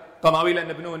جوجنتا قماويل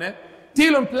أن بنونه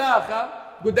تيل بلاخة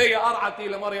قدية أرعتي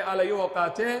لمري على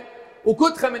يوقاته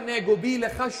وكتخ من نيجو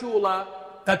بيل خشولة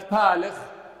قد بالخ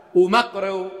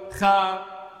ومقرو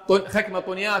خكمة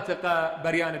طنياتق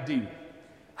بريان الدين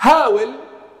هاول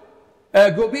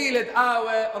قبيلة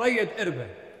آوى ريد إربة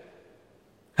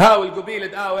هاول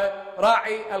قبيلة آوى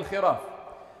راعي الخراف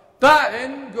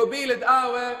قائن قبيلة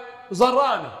آوى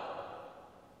زرانة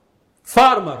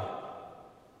فارمر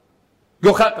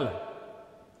جو خقلة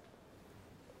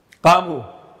قاموا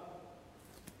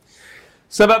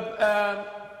سبب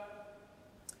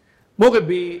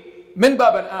مغبي من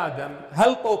بابا آدم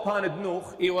هل طوبان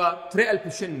دنوخ إيوا تريال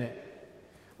بشنة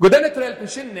قدنا تريال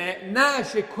بشنة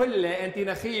ناشي كله أنتي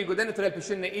نخي قدنا تريال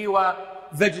بشنة إيوا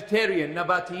vegetarian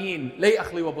نباتيين لي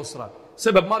أخلي وبصرة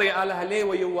سبب مريا قالها لي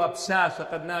ويوا بساسة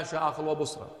قد ناشي آخل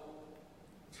وبصرة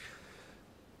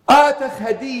آتخ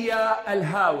هدية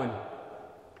الهاول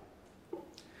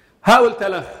هاول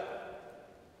تلخ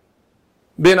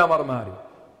بينا مرماري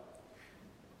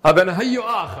أبنا هيو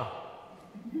آخر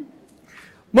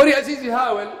مري عزيزي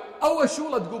هاول أول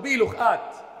شولة قبيله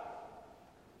خات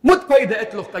مت بيدا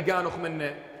اتلخ قجانخ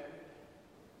منه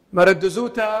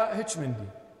مردزوتا هيتش مندي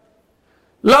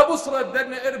لا بصرة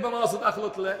دنا إربا ماصد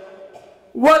أخلط له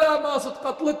ولا ماصد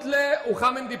قتلت له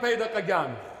وخامندي بيدا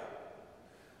قجانخ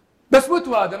بس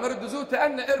متوادا مردزوتا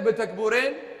أن إربا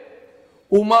تكبورين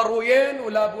ومارويين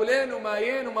ولابولين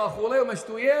ومايين وماخولين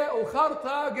ومشتويين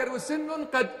وخارطة قرو سنن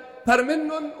قد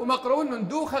برمنن ومقرونن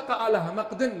دوخة قالها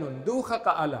مقدنن دوخة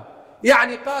قالها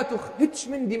يعني قاتخ هتش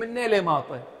مندي من نيلة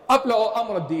ماطة أبلغوا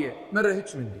أمر الدية مرة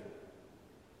هتش مندي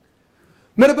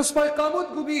مرة بس باي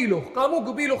قاموا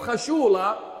قبيله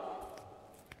خشولة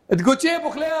تقول شيبو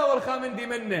خليها والخامندي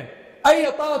منه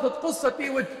أي طاطت قصة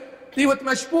تيوت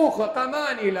مشبوخة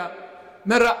قاماني لا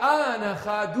مرة أنا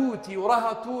خادوتي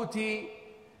ورهطوتي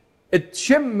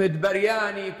تشمد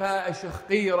برياني فاشخ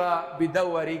قيرة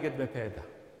بدوري قد بكيده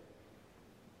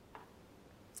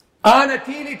أنا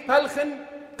تيلي تبلخن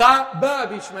قا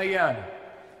بابي شمياني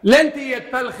لنتي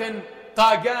يتبلخن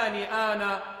قاقاني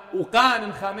أنا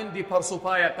وقانن خامندي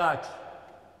برصفايا قاتي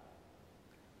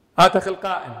آتخ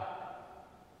القائن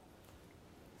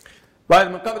بعد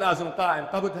من قبل آزم القائن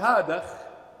قبل هادخ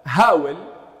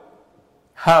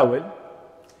هاول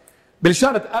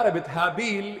بلشانة أربت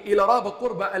هابيل إلى رابط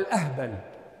قربة الأهبل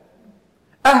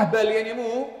أهبل يعني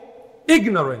مو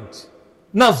ignorant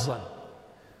نظن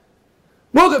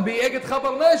مغبي اجد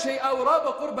خبرنا شيء او رابا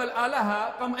قرب الالهه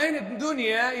قم اين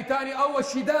الدنيا يتاني اول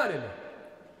شيدان له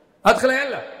ادخل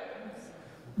هلا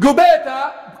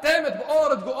قبيتا قيمت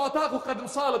بأورد قواتاخو قد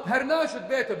مصالت هرناشت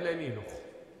بيت بليمينو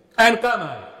ان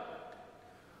قام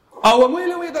او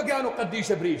ميلو اذا كانوا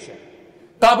قديش بريشه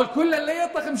قابل كل اللي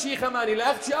يطخ مشي خماني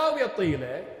لا اخشى او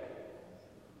يطيله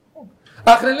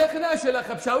آخر لخناش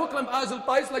لخ بشاوق لم آزل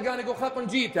طايس لقاني قو خاقن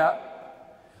جيتا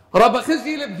ربا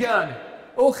خزي لبقاني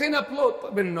وخينا بلوط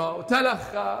بنو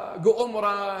وتلخ قو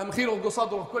أمره مخيلو قو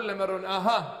صدره كل مرون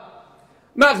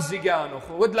مغزي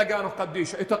قانوخ ودلقانو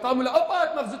قديشة يتقاموا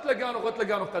لأبات مغزت لقانو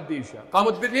غتلقانو قديشة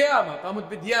قامت باليامة قامت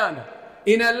بديانة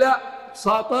إن لا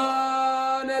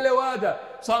ساطان لوادا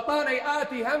ساطان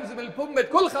يآتي همزم البمة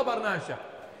كل خبر ناشا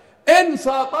إن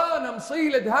ساطان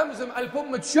مصيلد همزم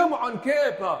البمة شمع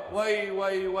كيفا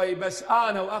وي بس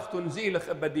أنا وأخت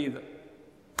نزيلخ بديدة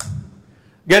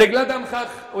قرق لا دمخخ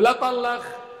ولا طلخ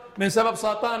من سبب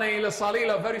ساطان إلى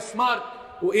صليلة very smart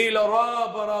وإلى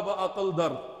رابا أقل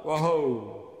در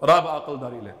وهو رابا أقل در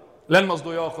إلى لن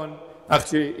مصدو يوخن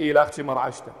أختي إلى أختي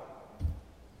مرعشته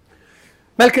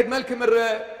ملك مر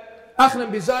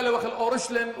أخلم بزالة وخل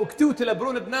أورشلم وكتوت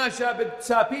لبرون بناشا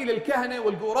بتسابيل الكهنة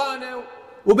والقورانة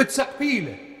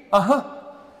وبتسقبيله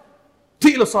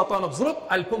تيل ساطان بزرب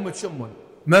البوم تشمون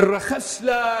مر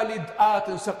خسلة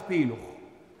لدآت سقبيله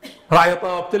راعي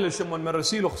طاب تل شمون مر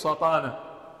سيلوخ ساطانة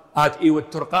آت إيو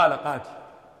الترقالة قاتي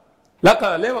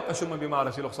لا ليه وقع شمون بمارة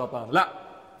سيلوخ ساطانة لا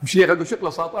مش يقول شكله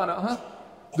ساطانة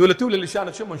دولة تولي اللي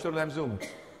شانت شمون شر لهم زومة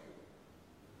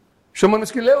شمون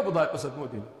مسكين ليه وبضاي قصة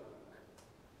مودين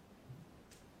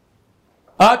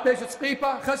آت بيش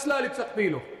تسقيبة خسلة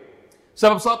لتسقبيله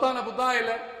سبب ساطانة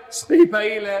بضايلة سقيبة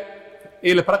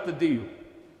إلى فرقة الديو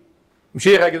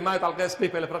مشي قد ما يتعلق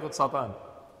سقيبة إلى فرقة ساطانة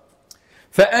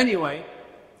فانيوي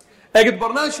اجد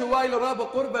برنامج وايل راب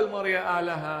قرب المريا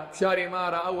آلها بشاري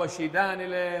مارا أول شيدان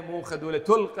له مو خدولة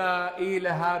تلقى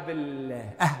إلها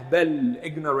بالأهبل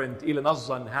ignorant إلى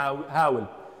نظن هاول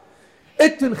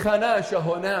اتنخناشة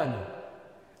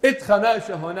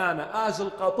هنانا آزل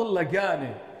قاطل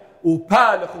لقاني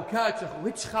وبالخ وكاتخ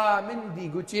ويتشخا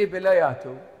مندي قوتي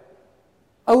بلاياته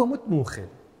أو متموخل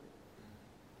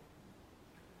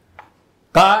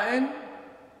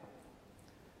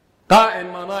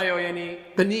قائن مانايو يعني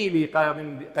قنيلي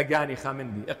قاني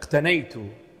خامندي اقتنيته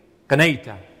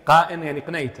قنيته قائن يعني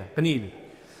قنيلي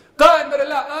قائن بر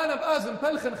لا أنا بآزم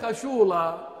بلخن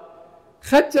خشولة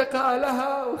خدت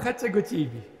قالها وخدت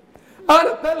قتيبي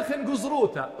أنا بلخن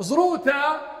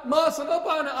زروتا ما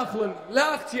صنطا أنا أخلن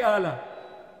لا أختي آله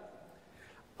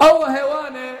أو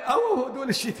هيوانة أو دول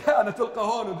الشتاء أنا تلقى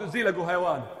هون ودزيلقوا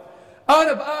هيوانة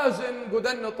أنا بآزن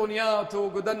قدنا طنيات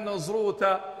وقدنا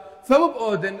زروتا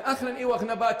فمبعودن أخلن إيوخ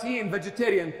نباتيين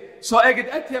فيجيتيريان سو أجد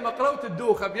أتيا مقروت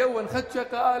الدوخة بيون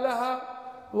خدشقة لها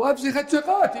وأبزي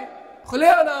خدشقاتي خلي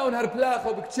أنا ونهر بلاخ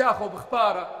وبكشاخ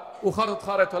وبخبارة وخرط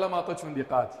خارط ولا ما طوش من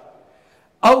ديقاتي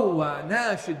أو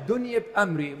ناش الدنيا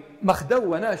بأمري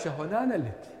مخدوة ناش هنانا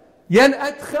لك ين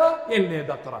أدخى يلي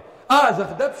دقرة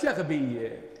آزخ دبشة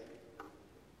غبية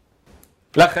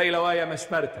لخي لوايا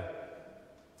مشمرته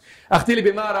أختي لي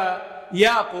بمارة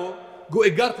ياقو قو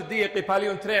إقارت الديقي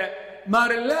باليون تري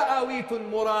مار لا آويت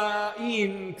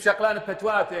مرائين بشقلان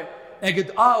فتواته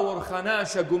اجد آور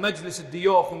خناشة قو مجلس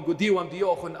الديوخن قو ديوان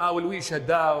ديوخن آول ويشة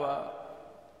داوة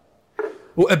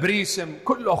وأبريسم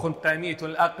كل أخن قانيت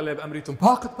الأقلب أمريتم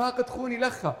باقت خوني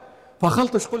لخا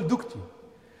فخلطش قل دكتي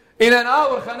إن أنا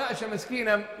آور خناشة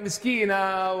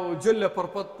مسكينة وجلة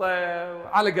بربطة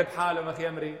على قد حالة مخي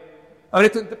أمري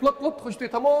أمريتم تبلط خشتي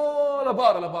تمو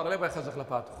لبارة ليه بيخزخ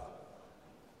لباتخ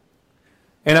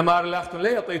إنا مار لاختن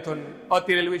ليه يطيتن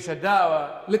أطي للويشة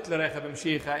داوة لتل ريخة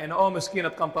بمشيخة إنا مسكينة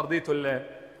قمطرديتو اللي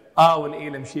آون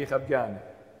إيلة مشيخة بقانة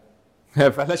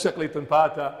فلا شقليتن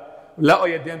باتا لقوا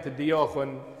يدين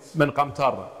الديوخن من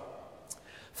قمطرة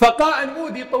فقائن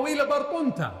مودي طويلة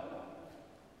برطنتا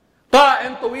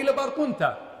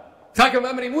خاكم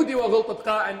أمري مودي وغلطة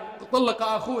قائن طلق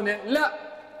أخونا لا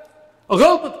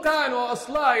غلطة قائن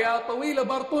وأصلايا طويلة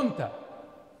برطنتا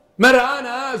مرة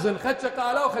أنا آزن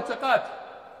خدشقا لا وخدشقات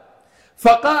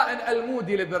فقائن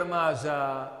المودي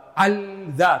لبرمازة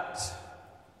الذات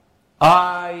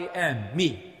I am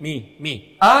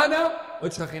me أنا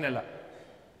وتشخينا لا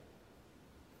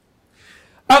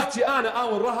أختي أنا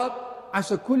أول رهب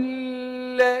عسى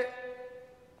كل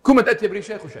كم تأتي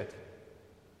بريشيخ وشاتي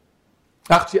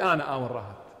أختي أنا أول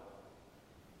رهب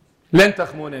لن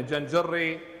تخموني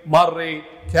جنجري مري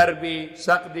كربي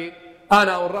سقدي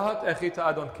أنا أول رهب أخيتا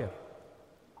أدون كير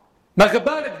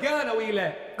مغبانة قانا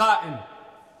ويلا قائم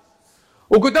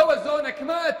وقدوة زونة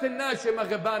كمات الناشي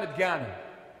مغبانة قانا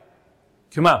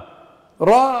كما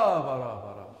راب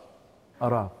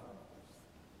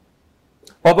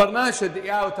وبرناشد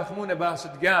إياه تخمونة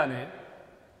باسد قانا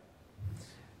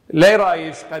لي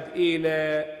رايش قد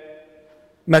إيلة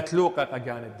متلوقة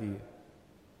قانا الدية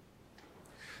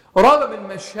رابع من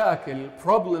مشاكل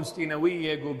problems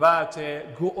تينوية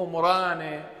قباتة قو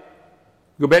أمرانة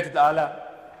قبيتة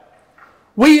آلاء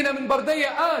وينا من بردية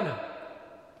أنا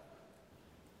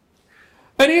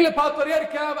أني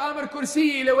لباطريركا بأمر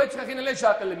كرسي لوجه أخينا ليش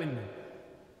أقل منه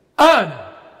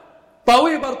أنا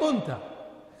طوي برطنتا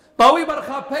طوي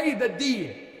برخا بيدة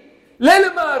الدية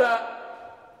ليل مارا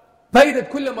بيدة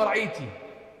كل مرعيتي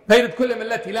بيدة كل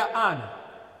ملتي لا أنا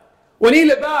وني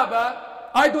لبابا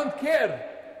I don't care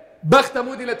بخت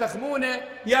مودي لتخمونه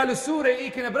يا للسورة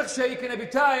إيكنا برخشة إيكنا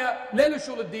بتايا ليل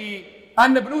شغل الدي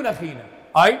أنا بنون أخينا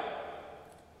أي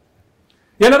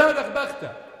يا نرادخ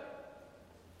بخته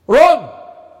رون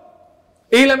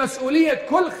إلى مسؤولية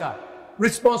كلخة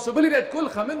responsibility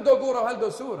كلخة من دو قورة وهل دو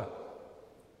سورة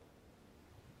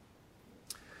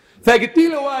فقلت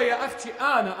له وايا أختي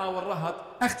أنا أول رهط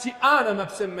أختي أنا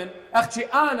مبسمن أختي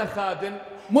أنا خادم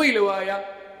مي لوايا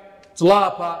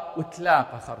طلابة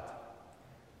وتلابة خرط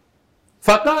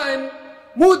فقائن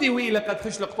مودي ويلة قد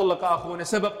خشلق طلق أخونا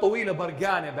سبب طويلة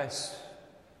برقانة بس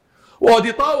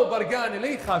ودي طاو برقانة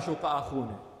ليه خاشوق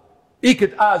أخونا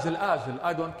إيكت آزل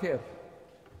I don't care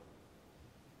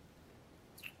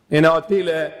هنا قلت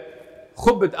له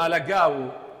خبت على قاو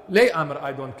ليه أمر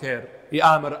I don't care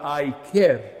يأمر I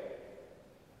care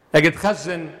أجد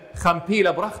خزن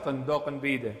خمبيلة برختن دوقن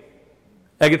بيده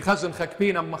أجد خزن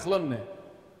خكبينة مخلنة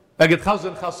أجد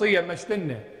خزن خاصية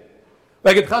مشتنة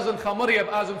أجد خزن خمرية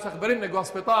بآزم سخبرنة جو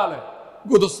اسبطالة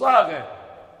قد الصاغة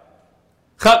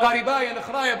خا قارباية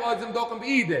نخراية بآزم دوقن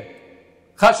بإيده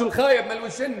خاشو الخايب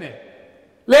ملوشنة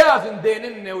لازم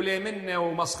ديننة وليمنة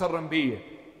ومسخرن بيه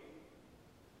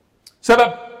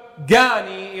سبب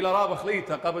جاني إلى راب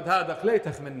خليته قبل هذا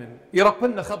خليتخ منن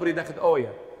يربنا خبري داخل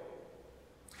أويا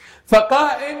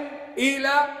فقائن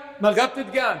إلى مغبتة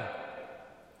جاني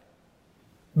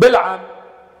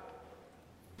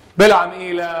بلعم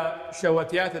إلى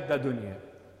شواتيات الدنيا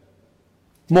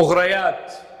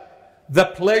مغريات the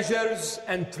pleasures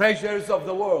and treasures of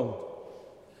the world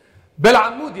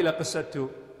بلعم مودي لقصته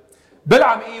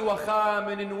بلعم وخا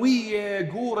من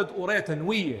نوية قورة قوريتا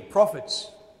نوية prophets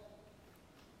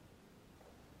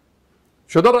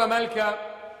شو در ملكة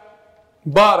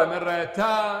بارة مرة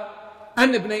تا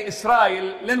أن بني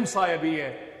إسرائيل لن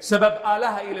صايبية سبب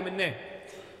آلها إلى منه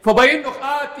فبينك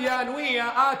آت يا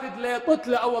نوية آتد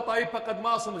لطتلة أو طايفة قد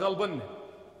ماصن غلبنه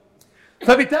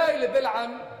فبتايل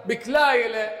بلعم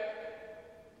بكلايل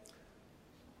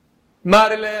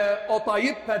مارل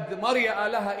أطايبة مريا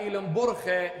آلها إلى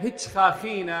مبرخة هتش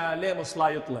خاخينة لمص لا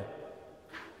يطلع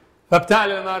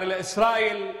فبتايل مارل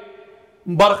إسرائيل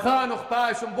مبرخان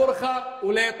وخباش مبرخة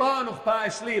وليطان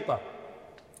وخباش ليطة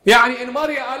يعني إن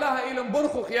مريا آلها إلى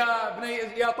مبرخخ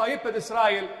يا طايبة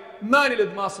إسرائيل ماني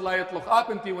لدماص لا يطلق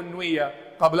آبنتي والنوية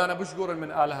قبل أنا بشقور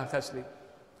من آلها خسلي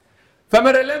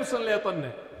فمر لمصن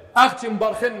ليطنة أختي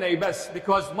مبرخني بس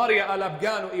because مريا آلها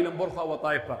بقانو إلى مبرخة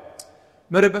وطايبة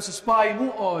مر بس سباي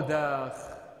مو أوداخ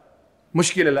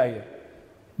مشكلة الأية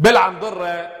بلعم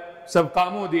ضرة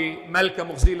سبقامودي ملكة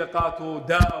مغزيلة قاتو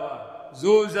داوة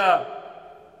زوزة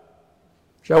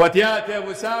شواتياته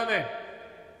وسامة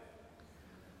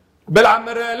بلعم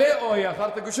مرة ليه أويا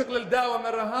خارتك وشكل الداوة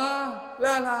مرة ها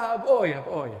لا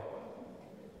بأويا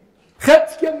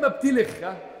خدت كم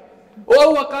بتلخها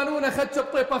وهو قانونه خدت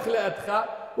بطيب أخلقتها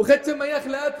وخدت ما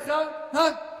يخلقتها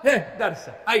ها هي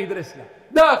درسة أي درسنا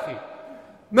داخي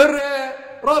مرة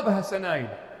رابها سنايل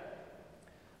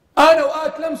أنا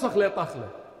وآت لمسخ لي طخلة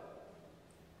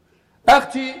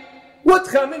أختي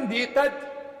وتخى من دي قد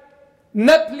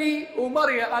نبلي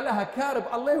ومريا لها كارب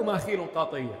الله وما خيل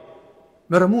قاطية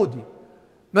مرة مودي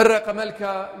مرة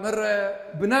قملكا مرة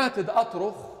بناتد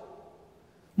أطرخ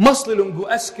مصل لنقو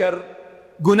أسكر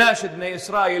قناشد من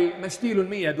إسرائيل مشتيل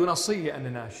 100 دون الصية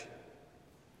أن ناشي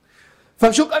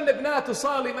فشوك أن بنات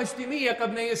صالي مشتي 100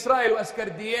 قبل إسرائيل وأسكر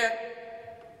دياء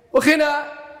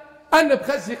وخنا أن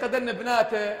بخزي قد أن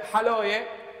بنات حلوية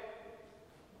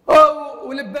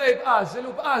ولباي بآزل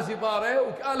وبآزي باري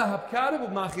وكالها بكارب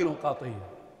وبماخيل قاطية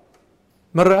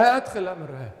مرة هاي أدخلها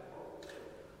مرة هاي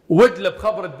ودل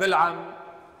بخبرة بلعم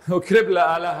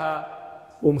وكربلة آلها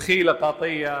ومخيلة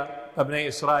قاطية ابني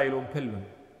إسرائيل ومبلون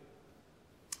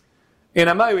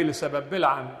إنا ما يوي لسبب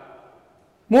بلعم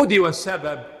مودي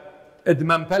والسبب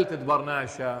ادمن بلت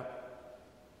برناشا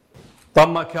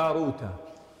طم كاروتا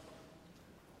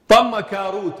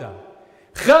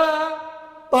خا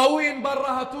طاوين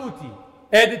برها توتي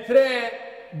ادتري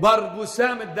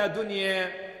بربسام الدا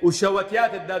دنيا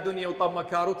وشوتيات الدا دنيا وطم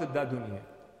كاروت الدا دنيا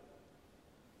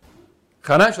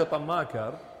خناشة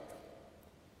طماكر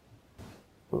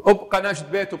ابقى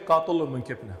ناشد بيته بقاطله من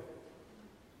كبنه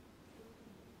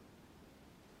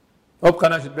ابقى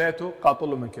ناشد بيته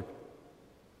قاطله من كبنه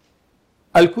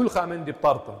الكل خامندي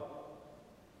بطرطه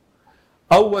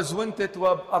أوز وانتت $4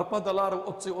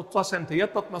 وقطي سنت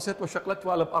يطط مسيت وشقلت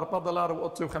ولا $4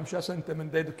 وقطي و5 سنت من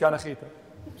ديدو كان خيته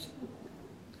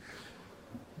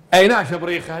أي ناشا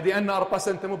بريخة هذه أنا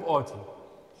 4% مو بأوتي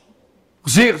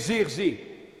غزي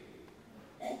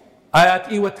آيات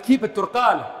إيوة كيف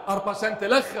الترقالة 4%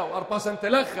 لخة و4%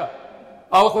 لخة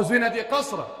أو خزوين هذه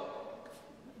قصرة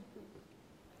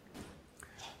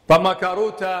طما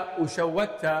كاروتا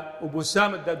وشوتا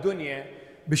وبسام الدنيا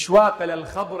بشواق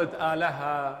للخبر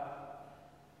آلها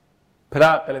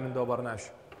براقل من دو برناش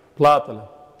بلاطلة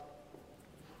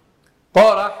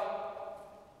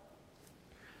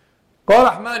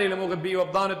قورح ماني لمغبي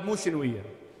وبضان دموش نوية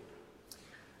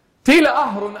تيلا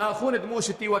أهر آخون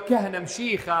دموشتي وكهنة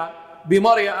مشيخة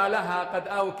بمريا آلها قد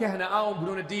آو كهنة آو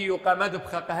بلون ديو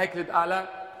قمدبخة قهيكلت آلها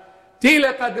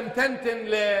تيلا قد متنتن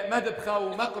لمدبخة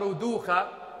ومقر ودوخة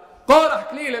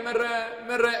قارح كليلة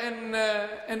مرة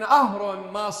إن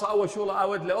أهرن ماصة أول شولة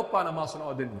أود لأبا أنا ماصة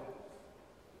أودني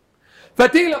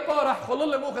فتيلا قارح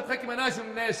خلال موخة خكي مناشم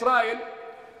من إسرائيل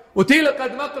وتيلا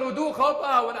قد مقر ودوخة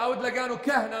أبا وإن أود لقانو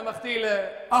كهنة مختيلة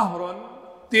أهرن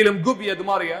تيلا مقبية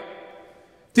دماريا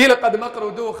تيلا قد مقر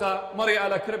ودوخة مريا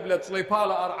على كربلت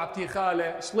صليبالة أرعى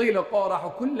بتيخالة صليلة قارح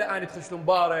وكل آن تخشلوا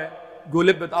مبارة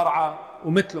قولبت أرعى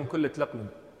ومثلهم كل تلقلم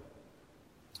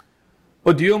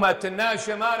وديومة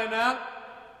التناشة مالنا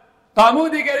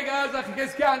قامودي قرقازة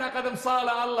خكس كهنة قد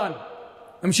مصالة الله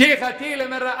مشيخة تيلة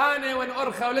مرة آنة وان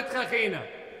أرخى ولتخى خينا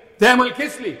تامل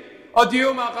كسلي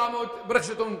وديومة قامود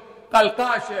برخشتهم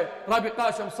قلقاشة رابي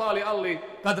قاشة مصالي الله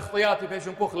قد اخطياتي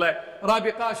فيشن كخلة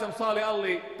رابي قاشة مصالي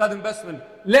الله قد مبسمن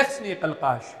لخسني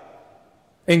قلقاش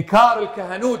إنكار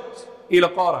الكهنوت إلى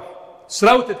قارح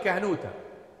سروتة كهنوته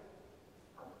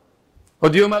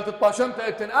وديوم التطاشمت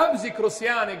اتن أبزي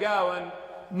كروسياني قاون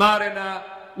مارنا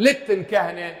لتن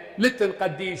كهنة لتن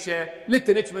قديشة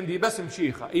لتن اتمن دي بس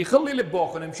مشيخة يخلي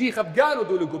لبوخن مشيخة بقالوا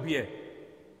دول قبيه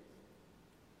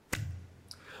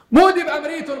مودي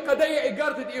بأمريتون قدية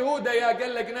إقارة يهودا يا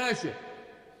قلق ناشي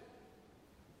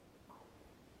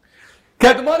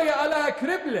كد مريا علىها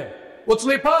كربلة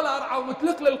وتصليبالة أرعى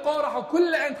ومتلق للقورح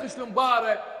وكل عين خشل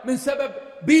مبارة من سبب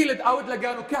بيلد أود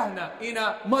لقانو كهنة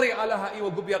إنا مريا علىها إيوة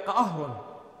قبيا قأهرن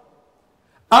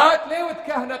آت ليوت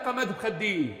كهنة قمد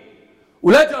بخدي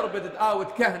ولا جربت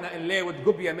آوت كهنة إن ليوت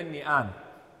قبيا مني أنا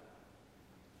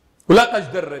ولا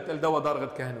قجدرت الدوا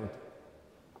درغت كهنوت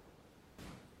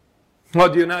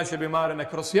مود يناشي بمارنا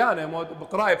كروسيانة مود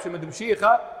بقرايب شمد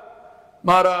مشيخة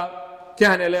مارا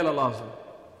كهنة ليلة لازم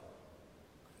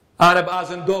أنا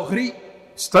بأذن دوغري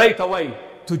straight away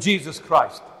to Jesus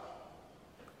Christ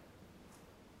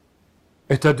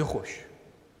اتدخش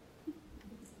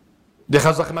دي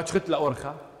خزخ ما تشخت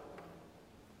لأورخة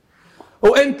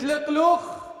وانت لقلوخ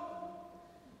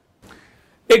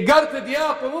اقارت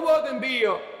دياقو مو بودن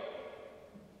بيو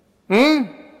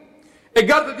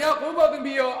اقارت دياقو مو بودن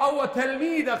بيو أو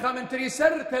تلميذة خامن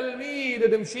تريسر تلميذة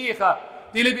دمشيخة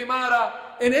دي اللي بمارا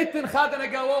ان اتن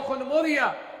خادنا قاوخن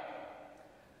مريا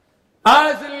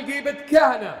آزل جيبت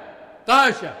كهنة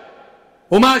قاشة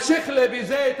وما شخلة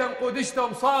بزيت قدشته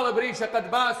ومصالة بريشة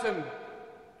قد باسم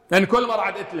لأن كل مرة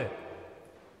عد قتله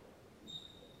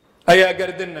أيا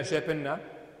قردنا شايفنا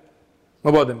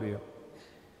مبودن بيه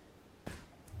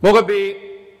مغبي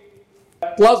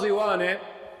طلازي واني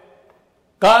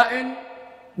قائن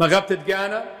مغبت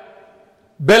تقانا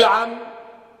بلعم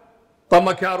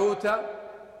طم كاروتا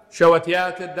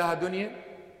شوتيات الدها دنيا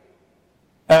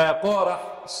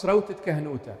قورح سروتة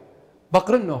كهنوتا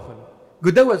بقرن نوخل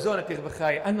قدوة زونة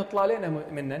بخاية أن نطلع لنا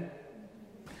منن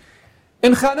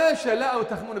إن خاناشة لا أو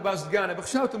تخمون بازدقانا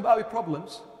بخشاوتم بقاوي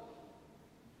problems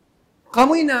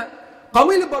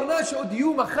قاموين برناشة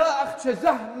وديومة خاخ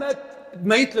زهمت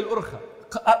ميت للأرخة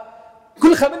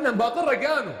كل خمنا باقرة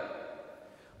قانو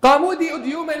قامودي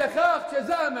وديومة لخاخ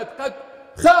زهمت قد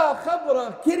خبرة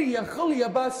كرية خلية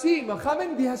باسيمة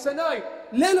خامن بها سناي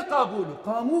ليه لقابولو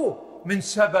قاموه من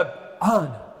سبب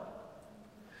أنا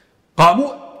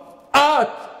قاموا آت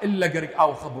إلا قرق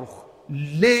أو خبرخ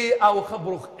ليه أو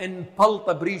خبرخ إن بلط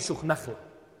بريشخ نخلة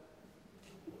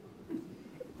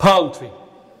بالتري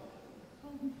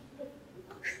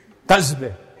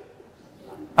قزبة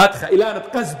أدخل إلى أن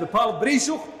تقزبة بلط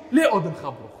بريشخ ليه أدن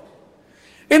خبرخ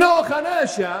إنه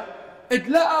خناشة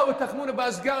إدلاء وتخمون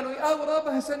بأزقانو أو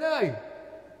رابها سناي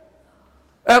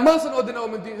ما صن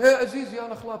أدن من دي هي عزيزي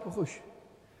أنا خلاف بخش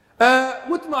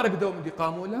متمارك دوم دي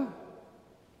قاموا لا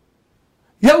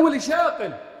يا ولي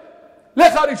شاقل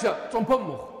لا خارجة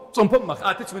صنبمخ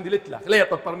آتش من دي لتلخ لا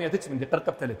يطبرمية تش من دي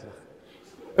قرقبت لتلخ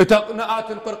اتقنا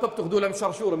آت القرقبت تخدولا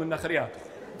مشرشورة من نخرياته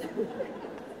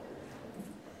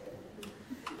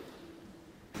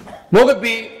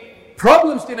مغبي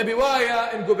problems تينا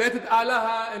بوايا إنكو بيتت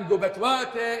آلها إنكو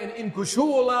بتواته إنكو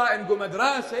شولة إنكو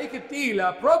مدرسة هيك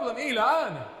تيلا problem إيلا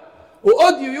أنا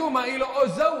وأديو يوما إلى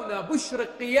أوزونا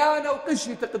بشرق قيانة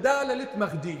وقشي تقدالة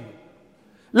لتمخدية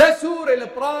لا سورة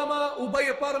لبراما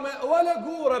وبي برمة ولا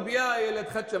قورة بياية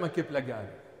لتخدش ما كيف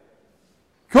لقالي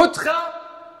كتخة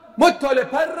متو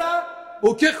لبرة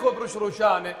وكخوة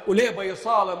برشروشانة وليه بي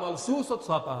صالة ملصوصة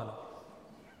ساطانة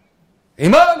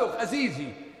إمالوخ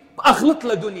عزيزي أخلط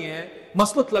له دنيا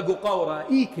مصلط له قورة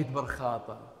إيك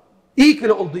برخاطة إيك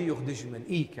لألضيوخ دجمن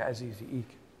إيك عزيزي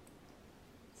إيك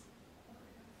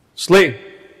صلي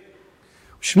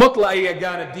مش مطلع أي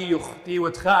جان ديوخ تيو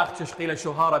تخاخ تشقيل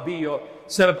شهارة بيو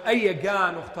سبب أي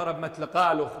جان اخترب مثل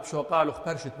قالوخ شو قالوخ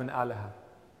برشت من آلها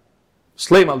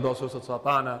صلي مال دوسوس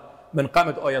ساطانة من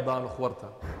قمد أيضان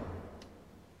وخورتها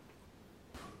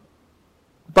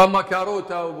طما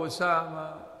كاروتا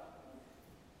وبسامة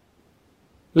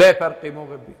لا فرقي مو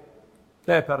غبي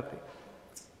لا فرقي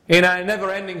هنا a never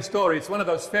ending story. It's one of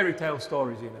those fairy tale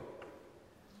stories هنا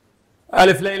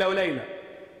ألف ليلة وليلة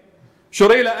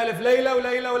شريلة ألف ليلة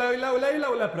وليلة وليلة وليلة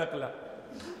ولا برقلة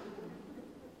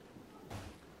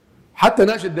حتى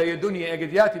ناشد يا دنيا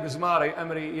أجدياتي بزماري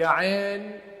أمري يا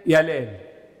عين يا ليل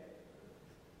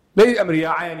ليه أمري يا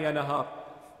عين يا نهار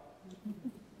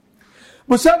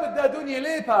مسامد دا دنيا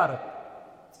ليه فارق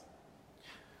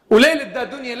وليلة دا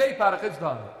دنيا ليه فارق إيش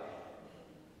دار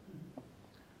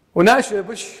وناش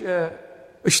بش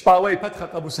اشطاوي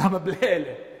فتخة أبو سامة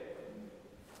بليلة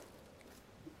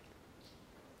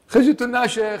خجت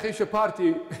الناس خيشة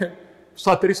بارتي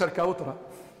صار تريسر كاوترا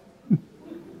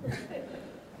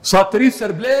صار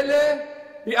تريسر بليلة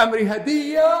بأمري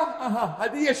هدية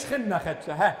هدية شخنة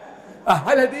خدشة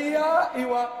هالهدية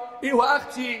إيوة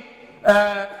أختي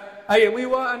أيوة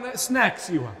إيوة سناكس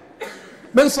إيوة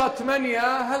من صار 8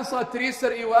 هل صار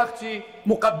تريسر إيوة أختي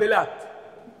مقبلات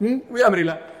ويأمري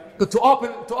لا to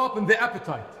open the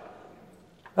appetite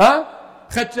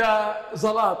خدشة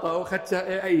زلاطة وخدشة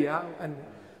أيها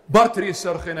بارتري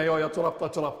سرخنا يا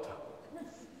تربطة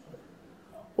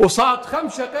وصارت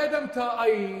 5 قدمتها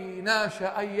أي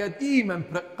ناشا أي ديما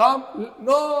برقام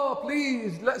نو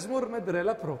بليز لا زمر مدري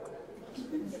لا بروك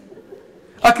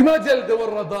أكما جلد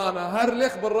والرضانة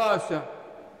هرلخ بالراشة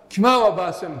كما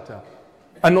وباسمتها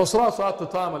النصرة صارت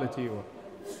تطاملتيوه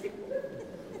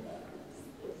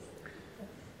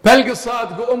بلق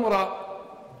صادق أمرأ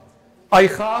أي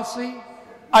خاصي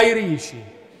أي ريشي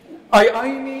أي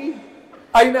عيني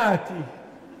أي ناتي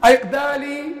أي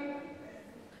قدالي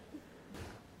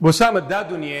بسامة دا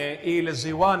دنيا إلى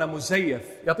الزيوانة مزيف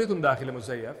يعطيتهم داخل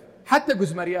مزيف حتى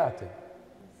قزمرياته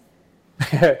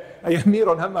أي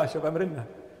أمير هما شوف أمرنا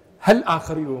هل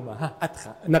آخر يوم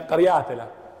أدخل نقريات له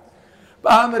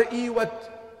بأمر إيوة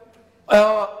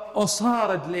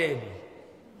أصارد ليلي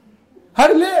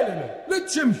هر ليلة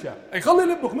لتشمشة أي خلي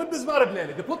لبخ من بزمار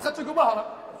بليلة دبلت خدشة قبارة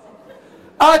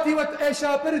آتي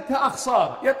وتشابرتها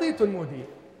أخصار يعطيته المدير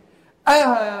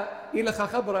إلى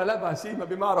خبرة لا باسيمة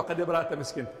بمارو قد براته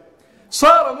مسكين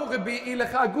صار مغبي إلى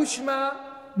قشمة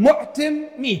معتم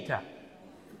ميتة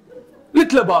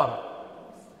لتلبارة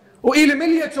وإلى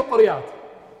ملية شقريات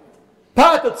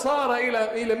باتت صار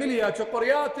إلى ملية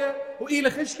شقريات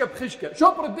وإلى خشكة بخشكة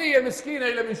شبر الدية مسكينة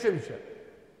إلى من شمشة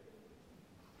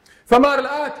فمار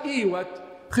الآت إيوت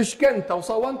خشكنت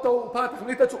وصوانت وفاتح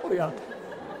ملية شقريات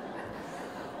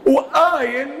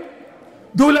وآين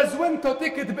دول زوينتو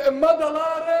تكت بأما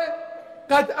دولارة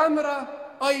قد أمره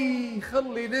أي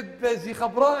خلي لبزي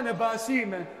خبرانة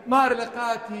باسيمة مار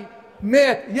لقاتي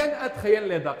ميت ين أتخيل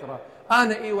لي ذكرى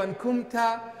أنا إيوان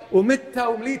كمتا ومتا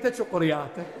ومليتا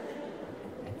شقرياته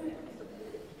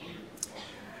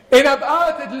إن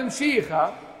بقاتد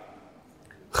المشيخة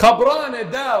خبرانة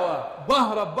داوة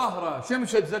بهرة بهرة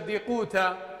شمشت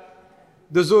زديقوتا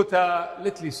دزوتا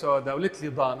لتلي سودا ولتلي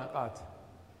ضانقات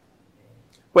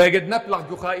ويقد نبلغ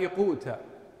جخائقوتا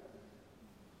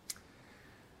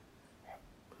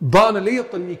ضان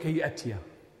ليطني كي أتيا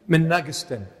من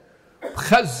ناقستن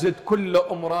خزد كل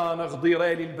أمران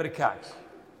غضيريلي البركات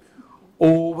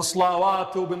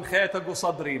وبصلاوات وبمخيتك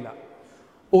وصدري لا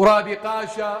ورابي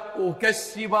قاشا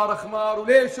وكسي بارخمار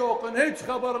وليش وقن هيج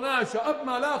خبرناشا أب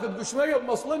ما لاخذ بشوية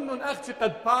بمصلن أختي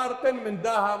قد فارقن من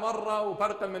داها مرة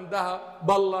وفرقن من داها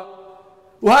بالله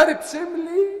وهذا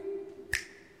بسملي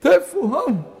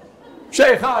تفهم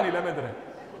شيخاني لمدري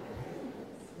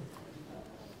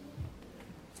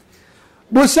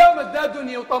بسامة دا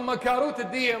دنيا وطم كاروت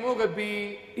الدية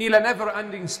موغبي إلى نيفر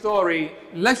أندينج ستوري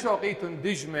لشوقيتن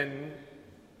دجمن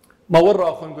ما ورا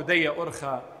أخن قدية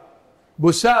أرخى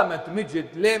بسامة مجد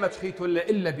ليه ما تخيتوا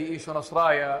إلا بإيش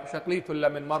نصرايا شقليتوا إلا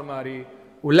من مرماري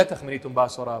ولا تخمنيتوا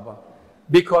باسرابة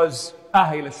because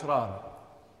أهي الأشرار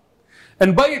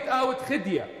انبيت آوت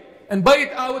خدية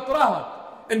انبيت آوت رهط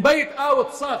انبيت آوت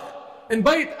صخ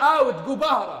انبيت آوت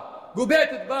قبهرة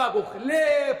قبيت بابوخ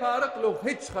ليه فارق له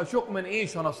هيتش خشوق من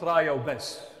إيش نصرايا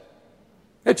وبس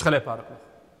هيتش خليه فارق له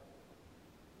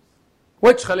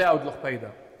وهيتش خليه أود له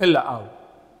فايدة إلا أو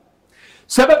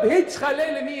سبب هيتش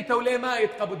خليه لميته وليه ما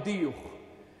يتقبل ديوخ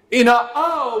إنا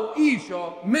أو إيشو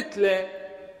مثل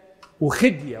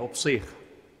وخدية وبصيخ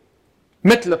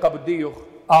مثل قبل ديوخ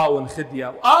آون خدية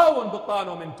وآون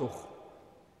بطانو من توخ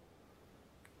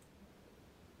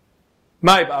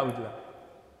ما يبقى أود له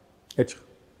هيتش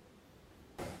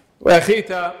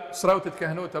وأخيتا سروتة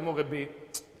كهنوتا مغبي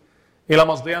إلى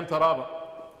مصديان ترابة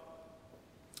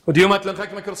وديومات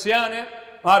لنخك مكرسيانة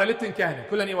هارا لتن كهنة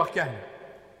كلن يوخ كهنة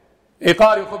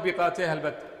إيقاري وخبي قاتيها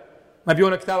البت ما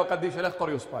بيونا كتابة قديش لخ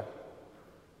قريوس باي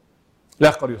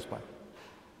لخ قريوس باي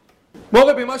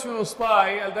مغبي مش من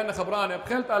سباي الدنا خبرانة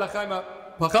بخلت على خيمة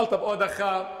بخلت بأوضة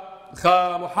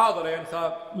خا محاضرة يعني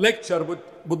خا ليكتشر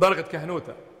بدرجة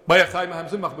كهنوتا بايا خايمة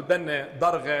همزمخ بدنا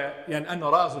درجة يعني أنه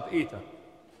رازت إيتا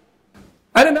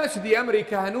أنا ناشدي أمري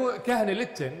كهنة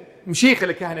لتن مشيخ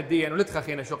لكهنة الدين ولتخ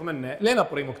خينا شوق منه لينا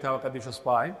بريمو كتابة قديش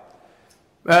سباي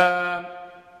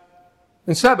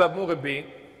من سبب مغبي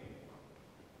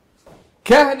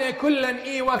كهنة كلن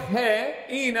إي وخها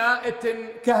إينا اتن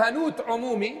كهنوت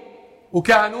عمومي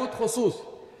وكهنوت خصوصي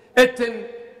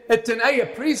اتن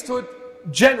أي priesthood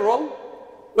general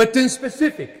واتن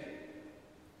specific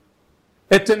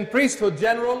اتن priesthood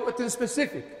general واتن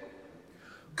specific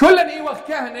كلن إي وخ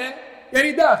كهنة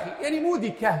يعني داخل يعني مودي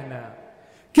كهنة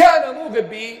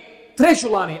مغبي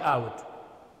تريشولاني أود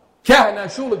كهنة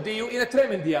شول الديو إنا تري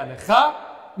من ديانة خا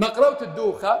مقروت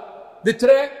الدوخة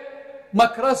دتري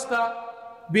مكرستا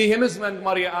بهمزمند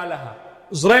مريا آلها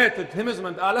زريتت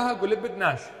همزمند آلها قل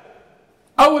بدناش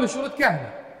أول شروط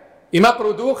كهنة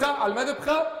يمقروا دوخة على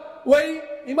المذبخة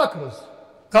ويمكرز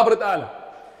خبرة آلة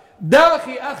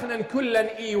داخي أخنا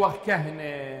كلا إيوه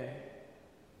كهنة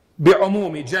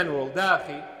بعمومي جنرال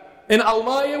داخي إن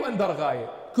ألماية وإن درغاية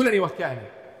كلا إيوه كهنة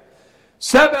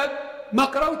سبب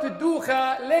مقروت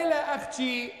الدوخة ليلة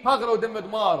أختي بغرو دم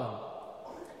دمارا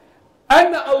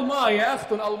أن ألماية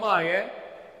أختن ألماية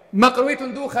مقرويت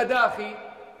دوخة داخي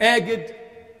أجد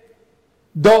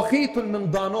دوخيت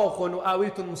من ضانوخن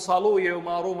وآويت من صالوية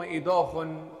ومارومة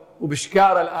إيدوخن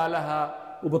وبشكار الآلهة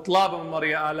وبطلاب من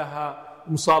مريا آلهة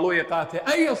ومصالوية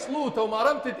قاتة أي صلوته وما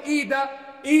رمتت إيده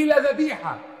إلى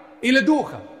ذبيحة إلى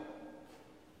دوخة.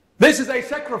 This is a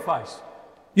sacrifice.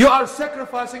 You are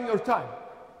sacrificing your time.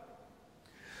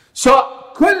 So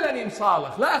كلنا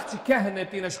مصالح لا أختي كهنة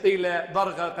نشقيلة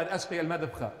ضرغة قد أسقي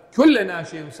المذبخة كلنا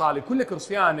شيء مصالح كل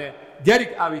كرسيانة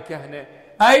قرق آوي كهنة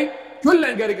أي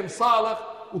كلنا قرق مصالح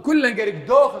وكلنا قرق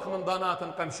دوخخ من ضانات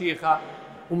قمشيخة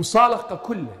ومصالح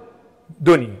كل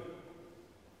دنيا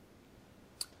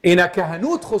إن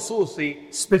كهنوت خصوصي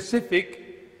specific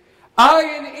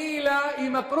آين إلى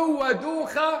يمقروة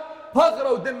دوخة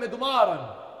بغرة ودم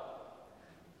دمارا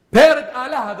بيرد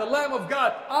آلهة the Lamb of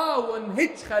God آون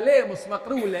هيتش خليمس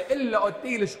مقرولة إلا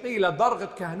أتيل شقيلة درغة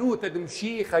كهنوتة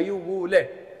دمشيخة يوغولة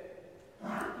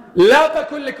لا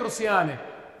كل كرسيانة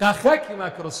كخك ما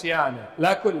كرسيانة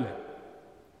لا كله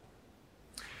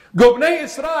قو بني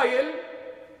إسرائيل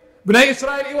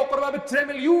إيوه قربا 3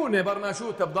 مليون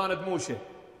برناشوتة بضانة موشة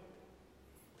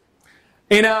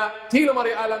إنا تيلو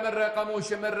مري آلة مرة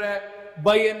قاموشة مرة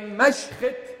بين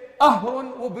مشخت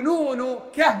أهرن وبنونه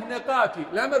كهنة قاتي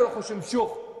لا مرة خش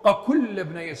مشوخ كل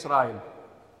بني إسرائيل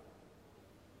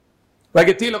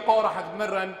وقلت له قورة حق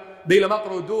مرة دي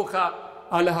لمقرو دوخة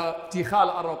علىها تيخال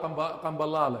أرو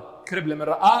قنبلالة كرب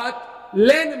لمرآت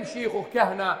لين مشيخه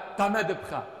كهنة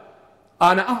قمدبخة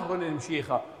أنا أهرن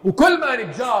المشيخة وكل ما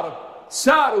نبجارب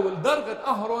ساروا لدرجة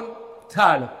أهرن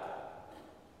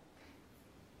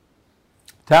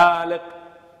تالق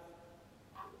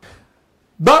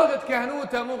درجة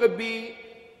كهنوته مغبي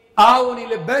آوني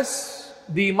لبس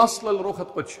دي مصل الروخة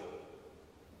قدش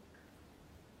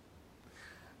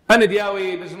أنا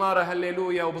دياوي بزمارة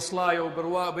هالليلويا وبصلايا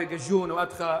وبروابة قجون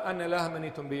وأدخى أنا لا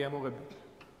همنيتم بيا مغبي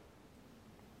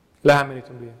لا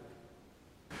همنيتم بيا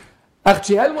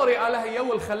أختي هالمري علىها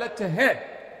يول خلتها هي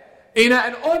إنا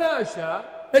أن أناشا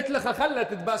اتلخ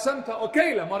خلت تباسمتها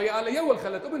أوكيلا مري على يول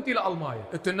خلت وبنتي لألماية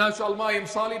اتناشا ألماية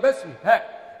مصالي بسمي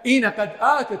ها إنا قد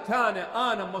آتت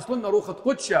أنا مصلنا روخة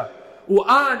قدشة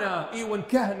وأنا إيوان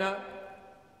كهنة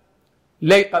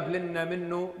لي قبلنا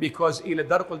منه because إلى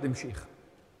درقل دمشيخ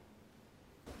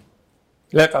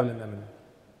لا قبلنا منه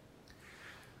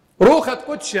روخة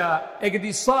قدشة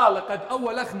اقدي صال قد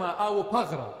أول لخمة أو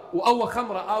بغرة وأول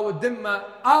خمرة أو دمة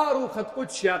روخة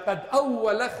قدشة قد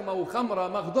أول لخمة وخمرة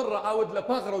مغضرة أو دل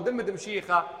بغرة ودم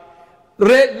دمشيخة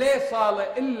ليه صالة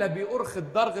إلا بأرخ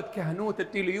درجة كهنوت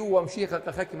التيليو ومشيخة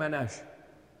كخك مناش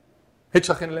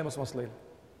هيتش خين ليه مصليل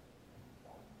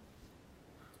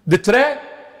دتري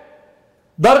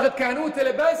درجة كانوته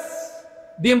لبس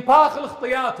دي مباخ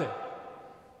الاخطياته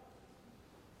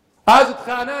ازت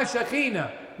خاناشة خينة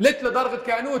لت لدرجة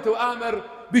كانوته وامر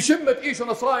بشمت ايش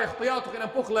نصراي اخطياته خينا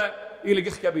بخله الى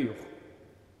قخ كبيوخ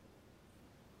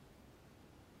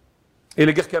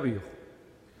الى قخ كبيوخ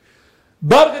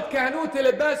درجة كانوته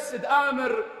لبس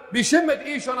امر بشمت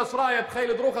ايش نصراي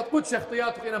بخيل دروخة قدش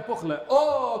اخطياته خينا بخله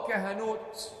او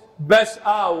كهنوت بس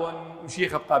اون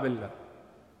مشيخة بقابله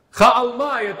خا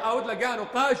المايد اود لقانو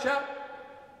قاشة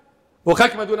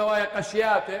وخكمة دون وايا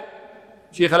قشياته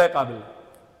شيخ لا يقابل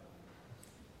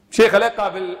شيخ لا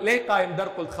يقابل ليه قايم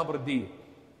درقل خبر دي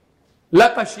لا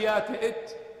قشياته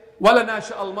ات ولا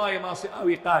ناشئ الماي ماصي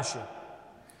اوي قاشة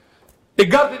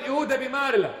اقرد اليهودة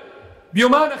بمارلة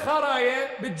بيومان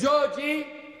خراية بتجوجي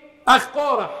اخ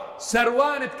قورح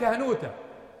سروانة كهنوته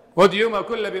ود يوما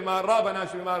كله بمار رابا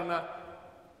ناشي بمارنا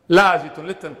لازت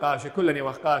لتن قاشة كلني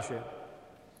وخ قاشة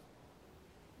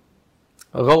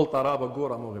غلطة رابا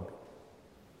قورة مغب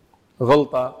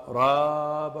غلطة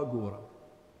رابا قورة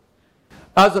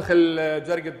أزخ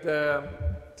الجرقد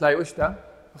تلاقي وشتا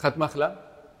أخذت مخلة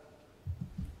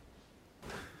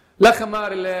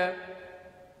لخمار اللي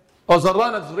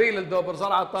أزرانا زريل الدوبر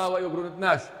زرعة طاوة يقولون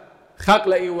 12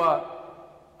 خاقلة إيوا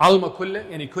علمة كله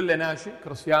يعني كله ناشي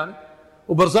كريستيان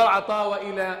وبرزرعة طاوة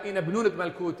إلى بنونة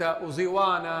ملكوتة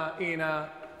وزيوانا إلى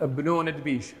بنونة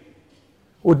بيشة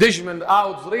ودج من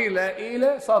آوت زريلة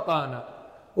إلى ساطانة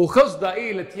وخصدة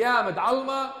إلى تيامد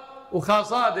علمة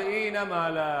وخاصادة إينا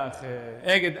مالاخي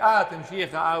اجد آتم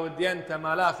شيخة آود ينت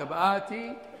مالاخ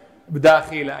بآتي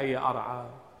بداخيلة أي أرعى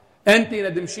أنتي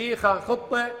ندم شيخة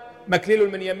خطة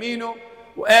مكليل من يمينه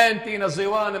وأنتي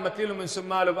نزيوان مكليل من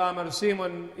سماله بآمر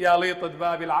سيمون يا ليطة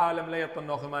باب العالم ليط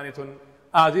النوخ مانية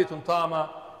آذيت طامة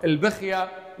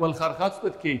البخية والخرخصة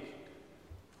كيك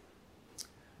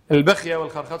البخية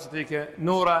والخرخصة كيك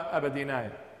نورة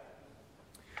أبديناية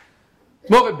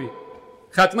مغبي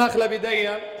ختماخلة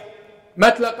بداية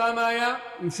متلقى مايا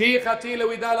مشيختي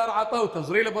لويدال أرعطاو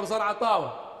تزريل برزر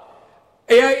عطاوة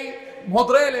أي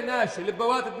مهضريل ناشي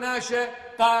لبوات ناشي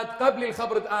قاد قبل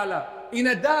الخبر آلا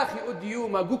إن داخي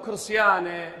أديوما قو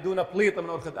كرسيانة دون بليطة من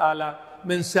أرخد آلا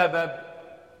من سبب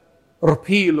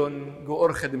ربيل قو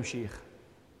أرخد مشيخ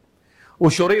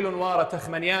وشريل وارا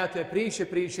تخمنياته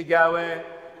بريشة قاوة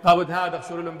قاود هذا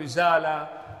شريل بزالة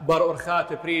بر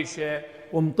أرخاته بريشة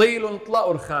ومطيل طلع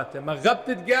أرخاته ما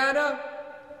غبت تقانا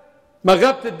ما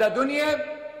غبت دا دنيا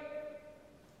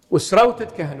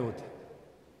وسروتت كهنوته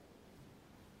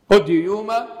قد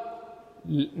يوما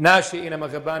ناشئ إنا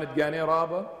مغبان تقاني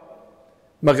رابا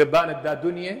مغبان دا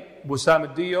دنيا بوسام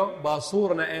الديو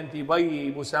باصورنا أنتي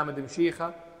بي بوسام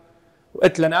دمشيخة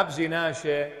وإتلن أبزي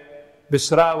ناشئ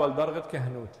بسراول درجة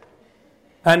كهنوته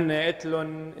أن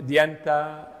إتلن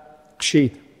ديانتا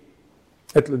قشيته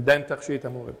إتلن ديانتا قشيته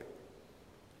مغب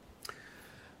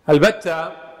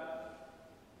البتة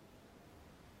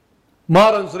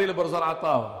مارن زريل برزر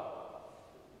عطاوة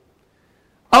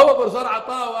أو برزر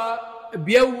عطاوة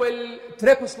بيول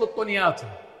تريبس للطنيات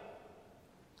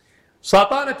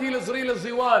ساطانة تيل زريل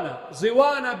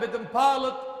زيوانة بدم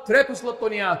بالط تريبس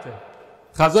للطنيات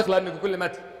خازق لأنك كل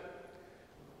متل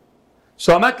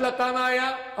سو متلقى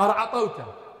مايا أرعطوته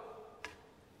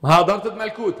ما هادرت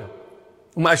ملكوته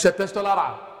وما أشتشت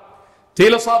الأرعى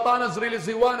تيل ساطانة زريل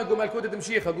زيوانة قو ملكوته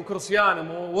تمشيخة قو كرسيانة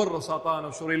مو ور ساطانة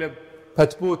وشريل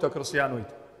بتبوته كرسيانويت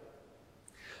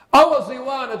أو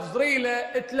زيوانة زريلة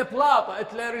اتل بلاطة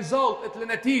اتل ريزولت اتل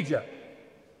نتيجة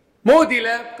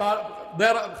موديلة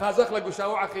خازخ لك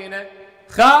وشاوع خينة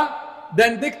خا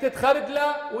دندك تتخرج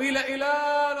له وإلى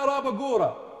نرابة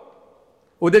قورة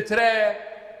ودتري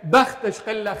بختش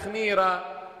قلة خميرة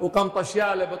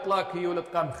وقمطشيالة بطلاق هيولة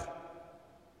قمخ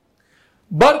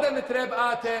بردا نتري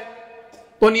بآته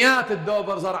طنيات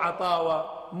الدوبر زرع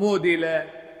طاوة موديلة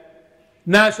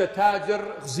ناشا تاجر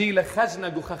غزيلة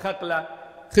خزنة وخخقلة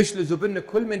خشل زبن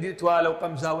كل من دي توالة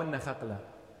وقمزاونا خقلة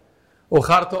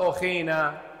وخارطة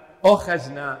أخينا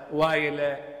أخزنا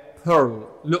وايلة بيرل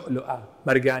لؤلؤة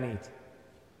مرقانيت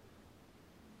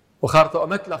وخارطة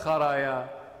أمتلة خرايا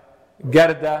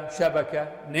قردة شبكة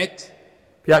نت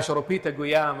بياشروبيتا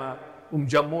قيامة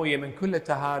ومجموية من كل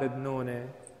تهارد نونة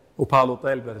وبالو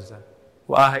طيل برزة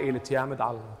وآها إلى تيامد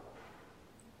علم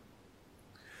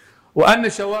وأن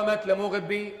شوامت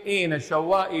لمغبي إين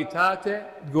شوائي تاتي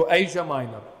تقو أيجا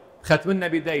ماينر ختمنا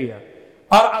بداية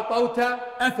أرعطوتا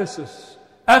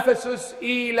أفسس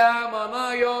إلى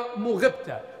مانايو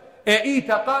مغبتة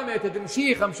إيتا قامت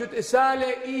تمشيخة مشت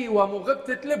إسالة إيوة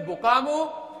مغبتة تلب وقاموا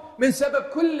من سبب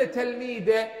كل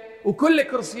تلميذة وكل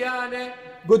كرسيانة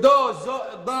قدوز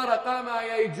دار قاما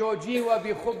يا جوجيوة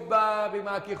بخبة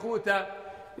بماكيخوتا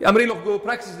أمري له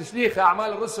براكسس شليخة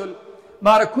أعمال الرسل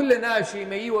مار كل ناشي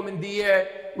ميوة من ديه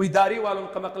ويداري والون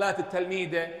قمقلات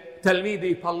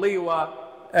تلميذي يبليوا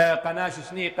قناش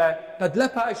سنيقة قد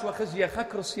لفاش وخزية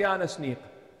خكر صيانة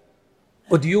سنيقة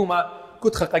وديوما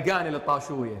كنت خقاقاني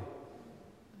للطاشوية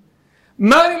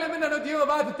مالي لمنا نديوما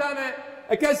بعد تانا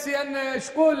أكسي أن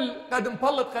شقول قد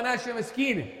مبلط قناشة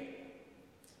مسكينة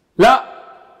لا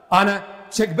أنا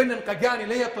شك بنا قاقاني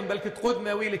ليطن بل كنت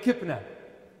قدمة ويلي كبنا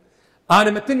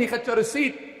أنا متني خدت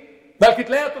رسيت بل كنت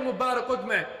ليطن مبارك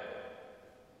قدمة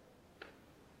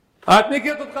أتني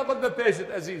كنت تخطط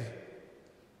ببيشت عزيز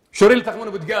شوري اللي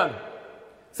تخمونه بتقالوا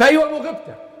فأيوة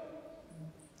مغبتة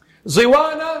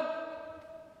زيوانة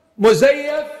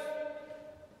مزيف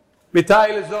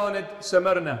بتايل زوند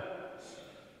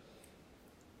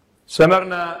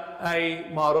سمرنا أي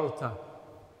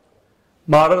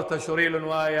ماررتا شوريل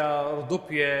وايا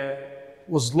رضبية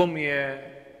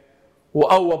وظلمية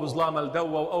وأوى بظلام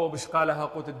الدوا وأوى بشقالها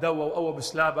قوت الدوا وأوى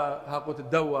بسلابها قوت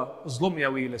الدوا ظلمية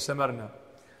ويلة سمرنا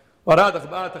ورادخ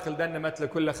بآتخ لدن مثل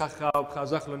كل خخا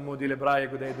وبخازخل مودي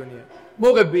لبرايق ودي دنيا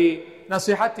مغبي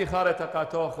نصيحتي خارطة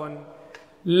قاتوخن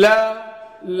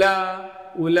لا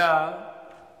ولا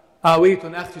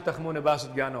آويتن أختي تخمون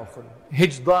باسد قانوخن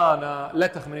هجضانا لا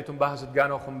تخمنيتن باسد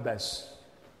قانوخن بس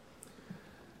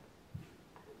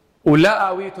ولا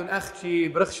آويتن أختي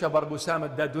برخشة بربسامة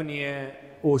دا دنيا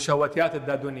وشواتيات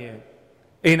دا دنيا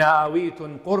إنا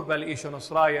آويتن قرب الإيش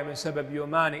نصرايا من سبب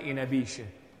يوماني إنا بيشه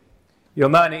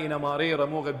يوماني إنا ماريرة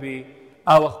مغبي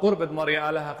أو قرب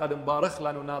مريا لها قد مبارخ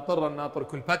لنا ناطر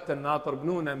كل بتا ناطر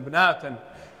بنونا بناتا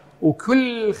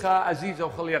وكل خا عزيزة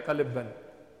وخلية قلبا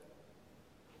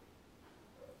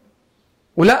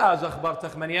ولا أخبار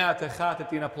تخمنيات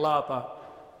خاتتنا بلاطة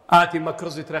آتي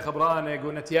مكرزي ترخبرانك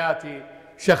ونتياتي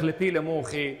شخلتي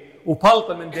لموخي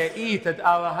وبلط من دائيتة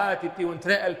آوهاتي تي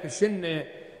ونترقل بشنة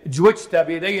جوجتا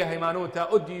بيدي هيمانوتا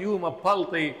أدي يوم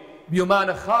بلطي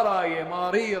بيومان خراية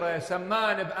ماريرة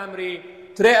سمان بأمري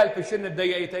ترقل بشنة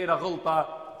دائيتينا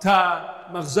غلطة تا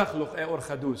مغزخلق اي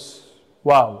أرخدوس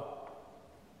واو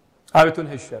هابتون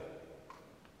هشر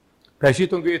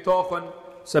باشيتون قيتوخن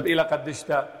سب إلى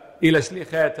قدشتا إلى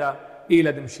شليخاتا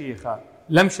إلى دمشيخا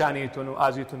لمشانيتون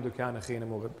وآزيتون دكان خين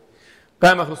مغب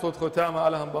قام خصوت ختامة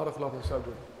ألها مبارك الله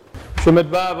وسلم شمت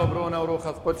باب برونا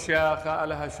وروخة قدشا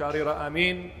خالها شاريرة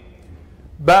آمين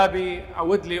بابي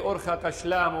عود لي أرخى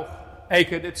قشلامخ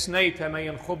أيكد اتسنيت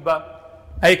مين خبة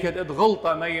أيكد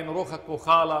اتغلطة مين روخك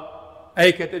بخالة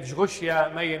أيكد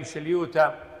اتجغشيا مين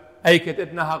شليوتا أيكد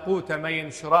اتنهقوتا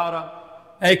مين شرارة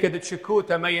أيكد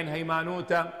اتشكوتا مين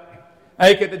هيمانوتا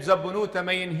أيكد اتزبنوتا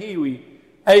مين هيوي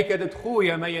أيكد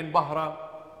اتخويا مين بهرة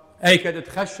أيكد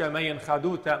اتخشى مين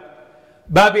خادوتا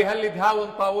بابي هل تهاون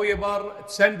طاوية بار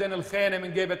تسندن الخينة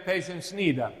من جيبة بيشن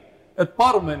سنيدة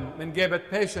اتبرمن من جيبة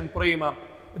بيشن بريمة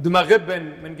دمغبن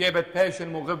من جيبة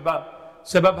بيشن مغبة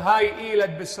سبب هاي إيلة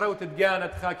بسروت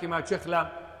تجانت خاكي ما تشخلة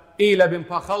إيلة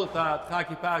بمبخلطة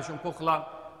تخاكي باشن بخلة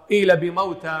إيلة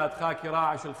بموتة تخاكي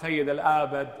راعش الخيد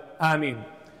الآبد آمين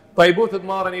طيبوت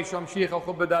دمارني شو مشيخة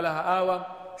وخبدا لها آوة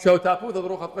شو تابوت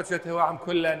ضروخة قدشته وعم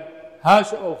كلا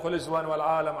هاشئوا خلزوان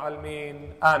والعالم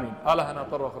علمين آمين الله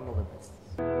نطرق المغبس